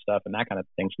powder stuff and that kind of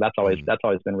thing. So that's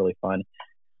always been really fun.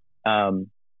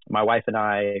 My wife and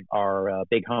I are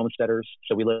big homesteaders.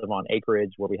 So we live on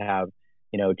acreage where we have,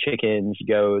 chickens,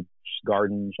 goats,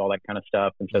 gardens, all that kind of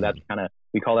stuff. And so that's kind of,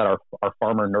 we call that our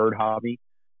farmer nerd hobby.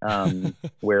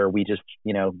 Where we just,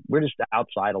 we're just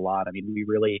outside a lot. I mean, we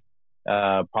really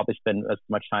probably spend as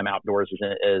much time outdoors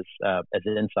as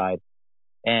inside.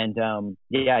 And and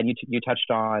you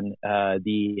touched on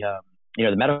the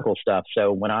medical stuff.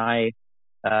 So when I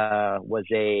was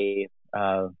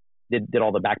did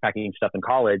all the backpacking stuff in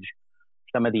college,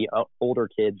 some of the older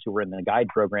kids who were in the guide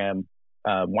program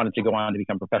wanted to go on to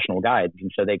become professional guides,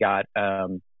 and so they got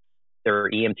their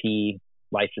EMT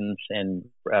license and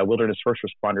wilderness first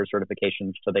responder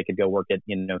certifications so they could go work at,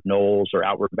 Knowles or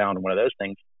Outward Bound or one of those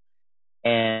things.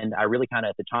 And I really kind of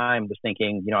at the time was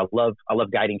thinking, I love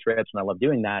guiding trips and I love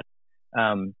doing that.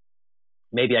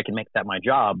 Maybe I can make that my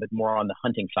job, but more on the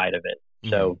hunting side of it.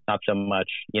 So not so much,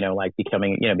 like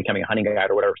becoming a hunting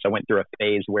guide or whatever. So I went through a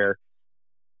phase where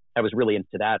I was really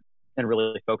into that and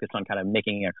really focused on kind of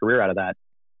making a career out of that.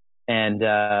 And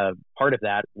part of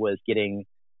that was getting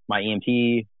my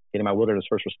EMT, getting my wilderness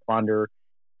first responder,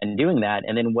 and doing that.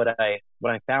 And then what I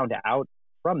found out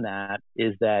from that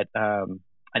is that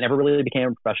I never really became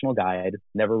a professional guide,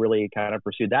 never really kind of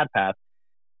pursued that path,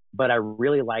 but I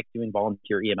really like doing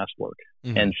volunteer EMS work.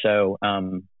 And so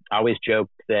I always joke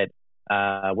that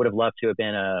I would have loved to have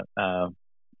been a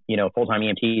full-time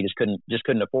EMT, just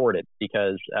couldn't afford it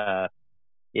because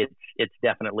it's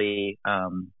definitely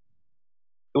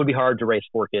it would be hard to raise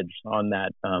 4 kids on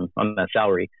that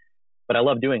salary. But I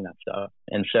love doing that stuff.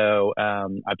 And so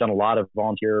I've done a lot of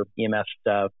volunteer EMS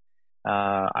stuff.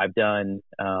 I've done,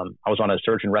 I was on a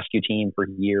search and rescue team for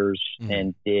years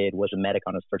and was a medic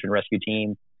on a search and rescue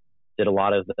team. Did a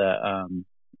lot of the,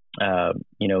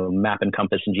 map and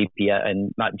compass and GPS,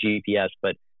 and not GPS,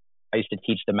 but I used to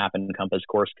teach the map and compass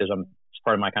course because it's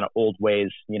part of my kind of old ways,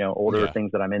 older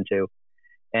things that I'm into.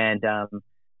 And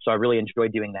so I really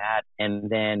enjoyed doing that. And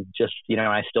then just,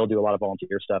 I still do a lot of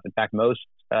volunteer stuff. In fact, most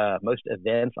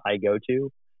events I go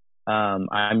to,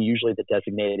 I'm usually the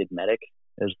designated medic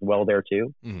as well there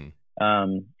too.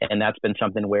 And that's been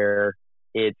something where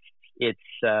it's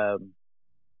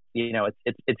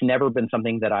never been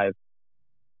something that I've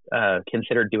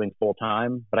considered doing full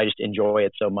time, but I just enjoy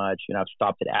it so much. I've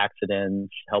stopped at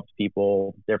accidents, helped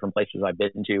people, different places I've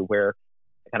been to where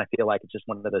I kind of feel like it's just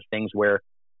one of those things where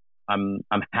I'm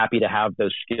happy to have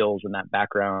those skills and that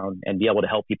background and be able to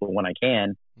help people when I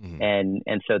can. Mm-hmm.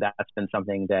 And so that's been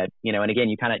something that, you know, and again,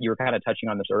 you were kind of touching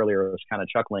on this earlier. I was kind of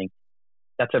chuckling.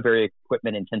 That's a very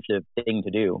equipment intensive thing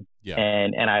to do. Yeah.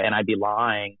 And I'd be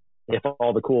lying if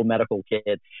all the cool medical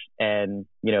kits and,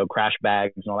 you know, crash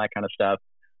bags and all that kind of stuff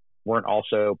weren't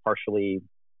also partially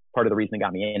part of the reason that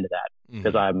got me into that,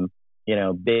 because I'm, you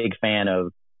know, big fan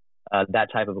of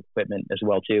that type of equipment as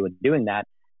well too, and doing that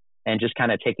and just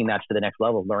kind of taking that to the next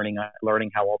level, learning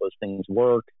how all those things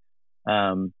work,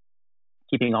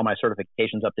 keeping all my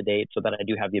certifications up to date so that I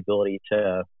do have the ability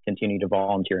to continue to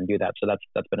volunteer and do that. So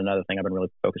that's been another thing I've been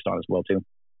really focused on as well too.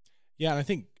 Yeah, and I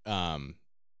think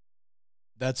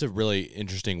that's a really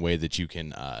interesting way that you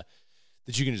can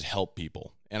just help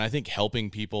people. And I think helping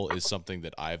people is something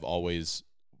that I've always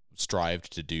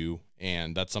strived to do,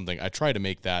 and that's something I try to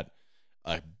make that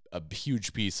a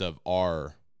huge piece of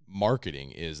our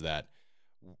marketing, is that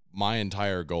my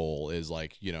entire goal is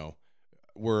like, you know,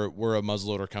 we're a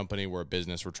muzzleloader company, we're a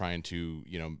business, we're trying to,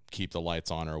 you know, keep the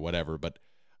lights on or whatever, but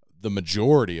the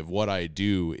majority of what I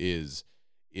do is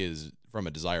from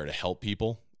a desire to help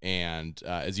people. And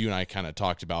as you and I kind of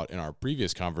talked about in our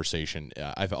previous conversation,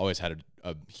 I've always had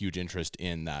a huge interest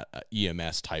in that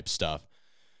EMS type stuff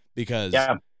because,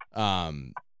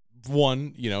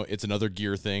 one, you know, it's another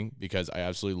gear thing because I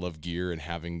absolutely love gear and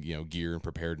having, you know, gear and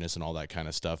preparedness and all that kind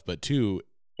of stuff. But two,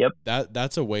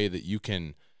 that's a way that you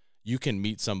can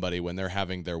meet somebody when they're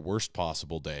having their worst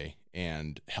possible day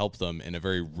and help them in a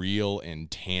very real and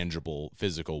tangible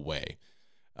physical way.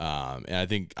 And I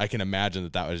think I can imagine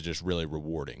that was just really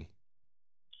rewarding.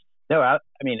 No, I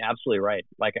mean, absolutely right.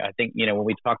 Like, I think, you know, when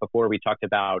we talked before, we talked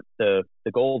about the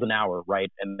golden hour,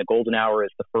 right? And the golden hour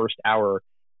is the first hour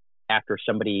after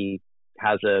somebody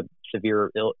has a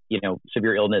severe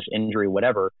illness, injury,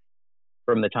 whatever,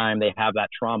 from the time they have that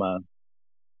trauma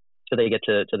till they get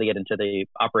into the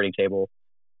operating table.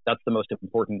 That's the most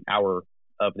important hour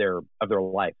of their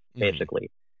life,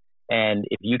 basically. And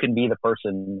if you can be the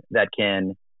person that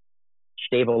can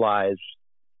stabilize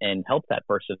and help that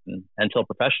person until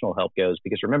professional help goes,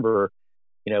 because remember,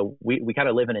 you know, we kind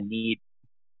of live in a neat,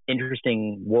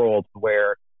 interesting world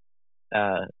where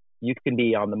you can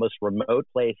be on the most remote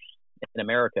place in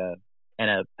America and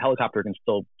a helicopter can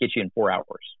still get you in 4 hours,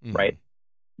 right?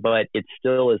 But it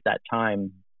still is that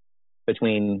time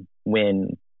between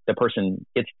when the person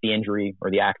gets the injury or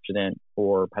the accident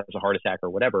or has a heart attack or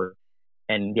whatever,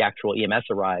 and the actual EMS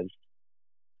arrives,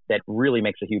 that really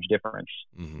makes a huge difference.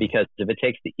 Because if it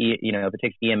takes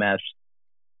EMS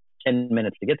 10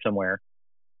 minutes to get somewhere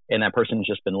and that person's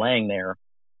just been laying there,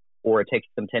 or it takes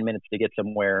them 10 minutes to get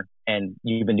somewhere and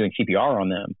you've been doing CPR on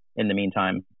them in the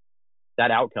meantime,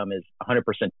 that outcome is 100%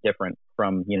 different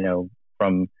from the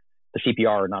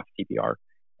CPR or not CPR.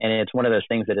 And it's one of those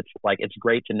things that it's like, it's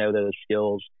great to know those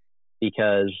skills,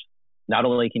 because not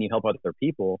only can you help other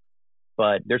people,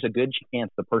 but there's a good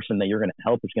chance the person that you're going to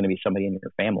help is going to be somebody in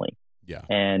your family. Yeah.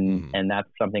 And that's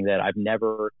something that I've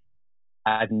never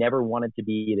wanted to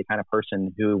be the kind of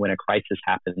person who, when a crisis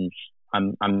happens,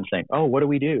 I'm saying, oh, what do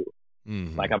we do?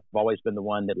 Like, I've always been the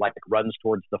one that like runs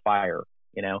towards the fire,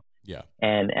 you know? Yeah.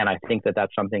 And I think that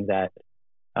that's something that,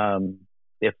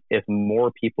 if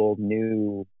more people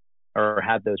knew or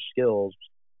had those skills,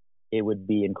 it would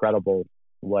be incredible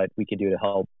what we could do to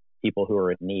help people who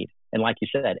are in need. And like you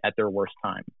said, at their worst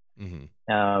time.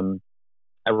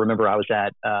 I remember I was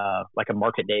at like a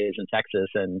market days in Texas,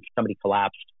 and somebody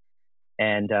collapsed,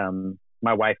 and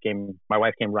my wife came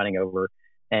running over,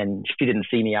 and she didn't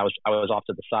see me. I was off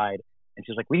to the side, and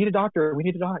she was like, "We need a doctor. We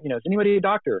need a doctor. You know, is anybody a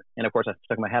doctor?" And of course, I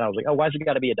stuck my head. I was like, "Oh, why's it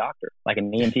got to be a doctor? Like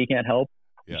an EMT can't help?"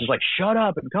 Yeah. She's like, "Shut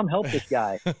up and come help this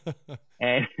guy."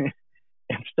 and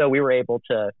so we were able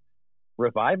to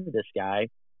revive this guy.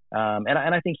 And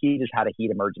I think he just had a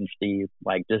heat emergency,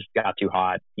 like just got too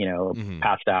hot, you know,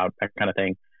 passed out, that kind of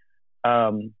thing.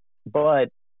 But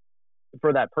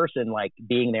for that person, like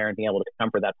being there and being able to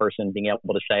comfort that person, being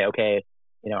able to say, okay,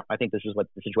 you know, I think this is what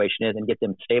the situation is, and get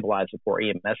them stabilized before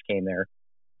EMS came there,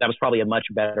 that was probably a much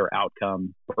better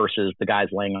outcome versus the guys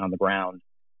laying on the ground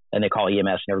and they call EMS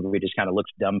and everybody just kind of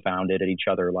looks dumbfounded at each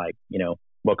other, like, you know,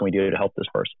 what can we do to help this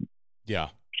person? Yeah.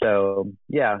 So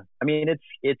yeah, I mean,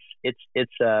 it's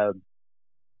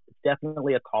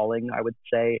definitely a calling, I would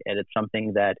say, and it's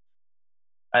something that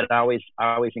I always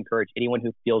encourage anyone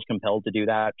who feels compelled to do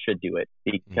that should do it,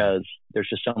 because there's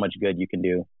just so much good you can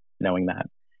do knowing that.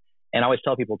 And I always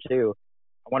tell people too,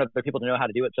 I want other people to know how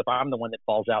to do it. So if I'm the one that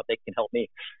falls out, they can help me.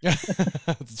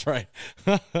 That's right.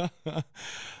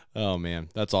 Oh man,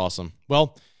 that's awesome.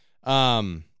 Well,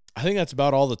 I think that's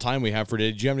about all the time we have for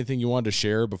today. Did you have anything you wanted to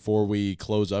share before we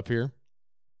close up here?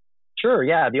 Sure.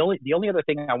 Yeah. The only other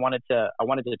thing I wanted to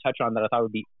touch on that I thought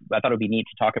would be neat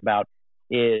to talk about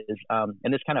is,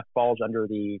 and this kind of falls under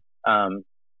the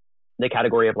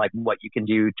category of like what you can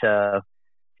do to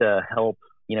help,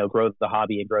 grow the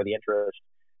hobby and grow the interest.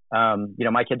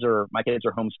 My kids are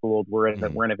homeschooled. We're in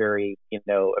a very, a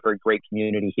very great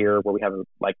community here where we have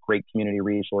like great community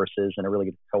resources and a really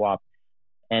good co-op.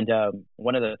 And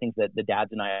one of the things that the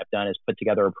dads and I have done is put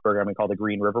together a program we call the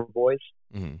Green River Boys.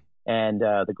 Mm-hmm. And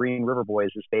the Green River Boys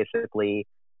is basically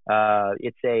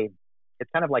it's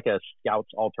kind of like a Scouts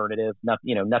alternative.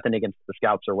 Nothing against the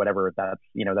Scouts or whatever. That's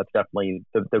definitely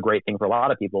the great thing for a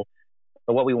lot of people.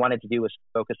 But what we wanted to do was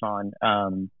focus on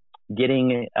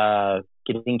getting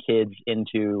kids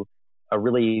into a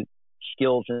really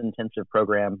skills intensive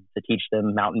program to teach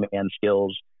them mountain man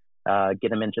skills, get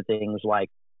them into things like,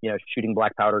 shooting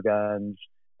black powder guns,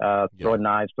 throwing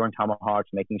knives, throwing tomahawks,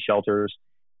 making shelters.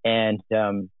 And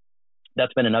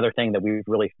that's been another thing that we've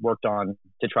really worked on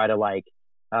to try to like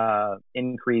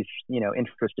increase,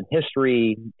 interest in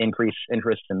history, increase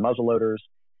interest in muzzleloaders.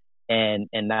 And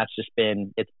that's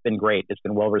it's been great. It's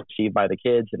been well received by the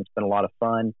kids and it's been a lot of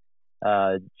fun.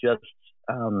 Just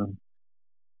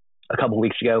a couple of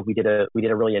weeks ago, we did a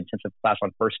really intensive class on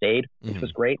first aid, which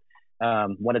was great.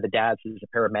 One of the dads is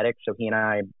a paramedic, so he and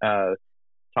I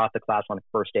taught the class on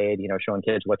first aid, showing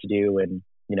kids what to do and,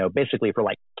 basically for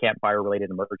like campfire related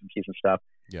emergencies and stuff.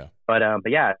 Yeah. But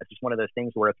yeah, it's just one of those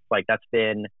things where it's like, that's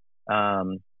been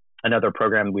another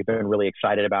program we've been really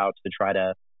excited about to try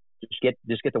to just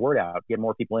get the word out, get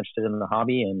more people interested in the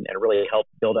hobby and really help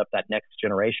build up that next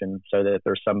generation so that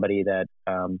there's somebody that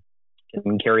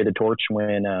can carry the torch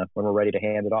when we're ready to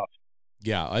hand it off.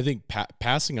 Yeah. I think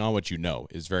passing on what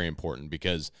is very important,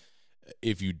 because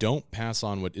if you don't pass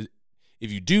on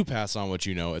if you do pass on what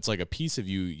it's like a piece of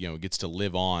you, gets to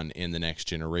live on in the next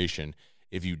generation.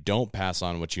 If you don't pass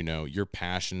on what your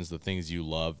passions, the things you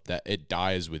love, that it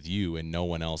dies with you and no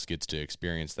one else gets to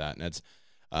experience that. And that's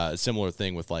a similar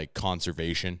thing with like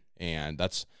conservation. And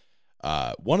that's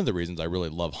one of the reasons I really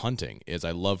love hunting is I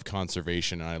love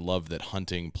conservation. And I love that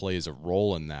hunting plays a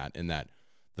role in that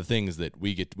the things that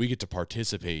we get to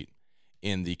participate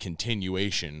in the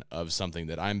continuation of something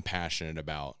that I'm passionate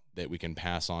about, that we can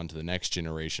pass on to the next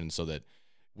generation so that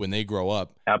when they grow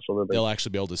up, absolutely, they'll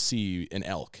actually be able to see an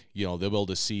elk, they'll be able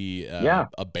to see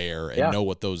a bear and know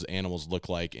what those animals look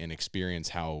like and experience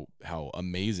how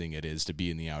amazing it is to be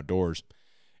in the outdoors.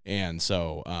 And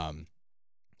so,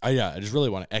 I just really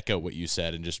want to echo what you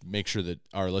said and just make sure that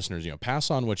our listeners,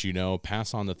 pass on what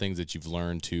pass on the things that you've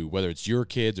learned to, whether it's your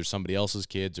kids or somebody else's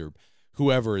kids or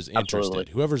whoever is interested,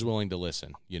 absolutely, whoever's willing to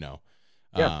listen,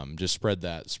 just spread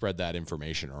that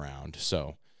information around.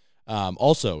 So,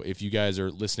 also, if you guys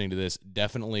are listening to this,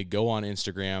 definitely go on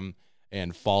Instagram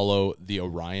and follow the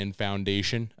Orion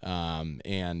Foundation.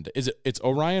 And it's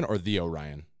Orion or the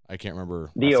Orion? I can't remember.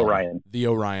 The Orion. The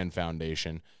Orion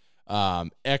Foundation.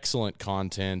 Excellent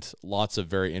content, lots of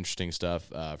very interesting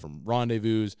stuff from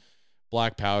rendezvous,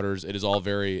 black powders. It is all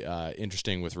very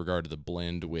interesting with regard to the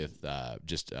blend with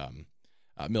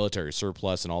military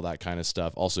surplus and all that kind of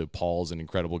stuff. Also, Paul's an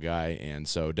incredible guy, and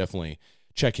so definitely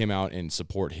check him out and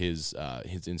support his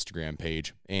Instagram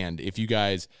page. And if you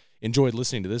guys enjoyed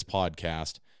listening to this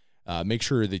podcast, make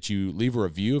sure that you leave a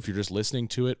review if you're just listening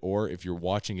to it, or if you're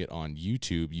watching it on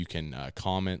YouTube, you can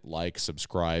comment, like,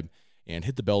 subscribe, and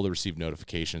hit the bell to receive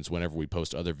notifications whenever we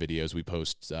post other videos. We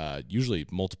post usually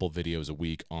multiple videos a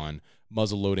week on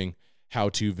muzzleloading,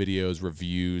 how-to videos,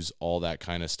 reviews, all that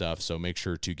kind of stuff. So make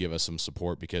sure to give us some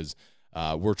support, because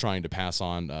we're trying to pass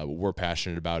on what we're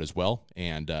passionate about as well.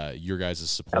 And your guys'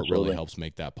 support absolutely really helps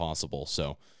make that possible.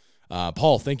 So,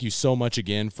 Paul, thank you so much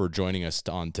again for joining us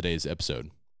on today's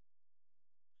episode.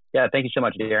 Yeah, thank you so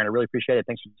much, Darren. I really appreciate it.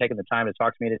 Thanks for taking the time to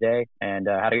talk to me today, and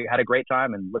had a great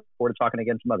time, and look forward to talking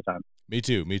again some other time. Me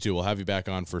too. We'll have you back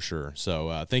on for sure.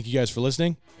 So thank you guys for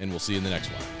listening, and we'll see you in the next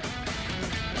one.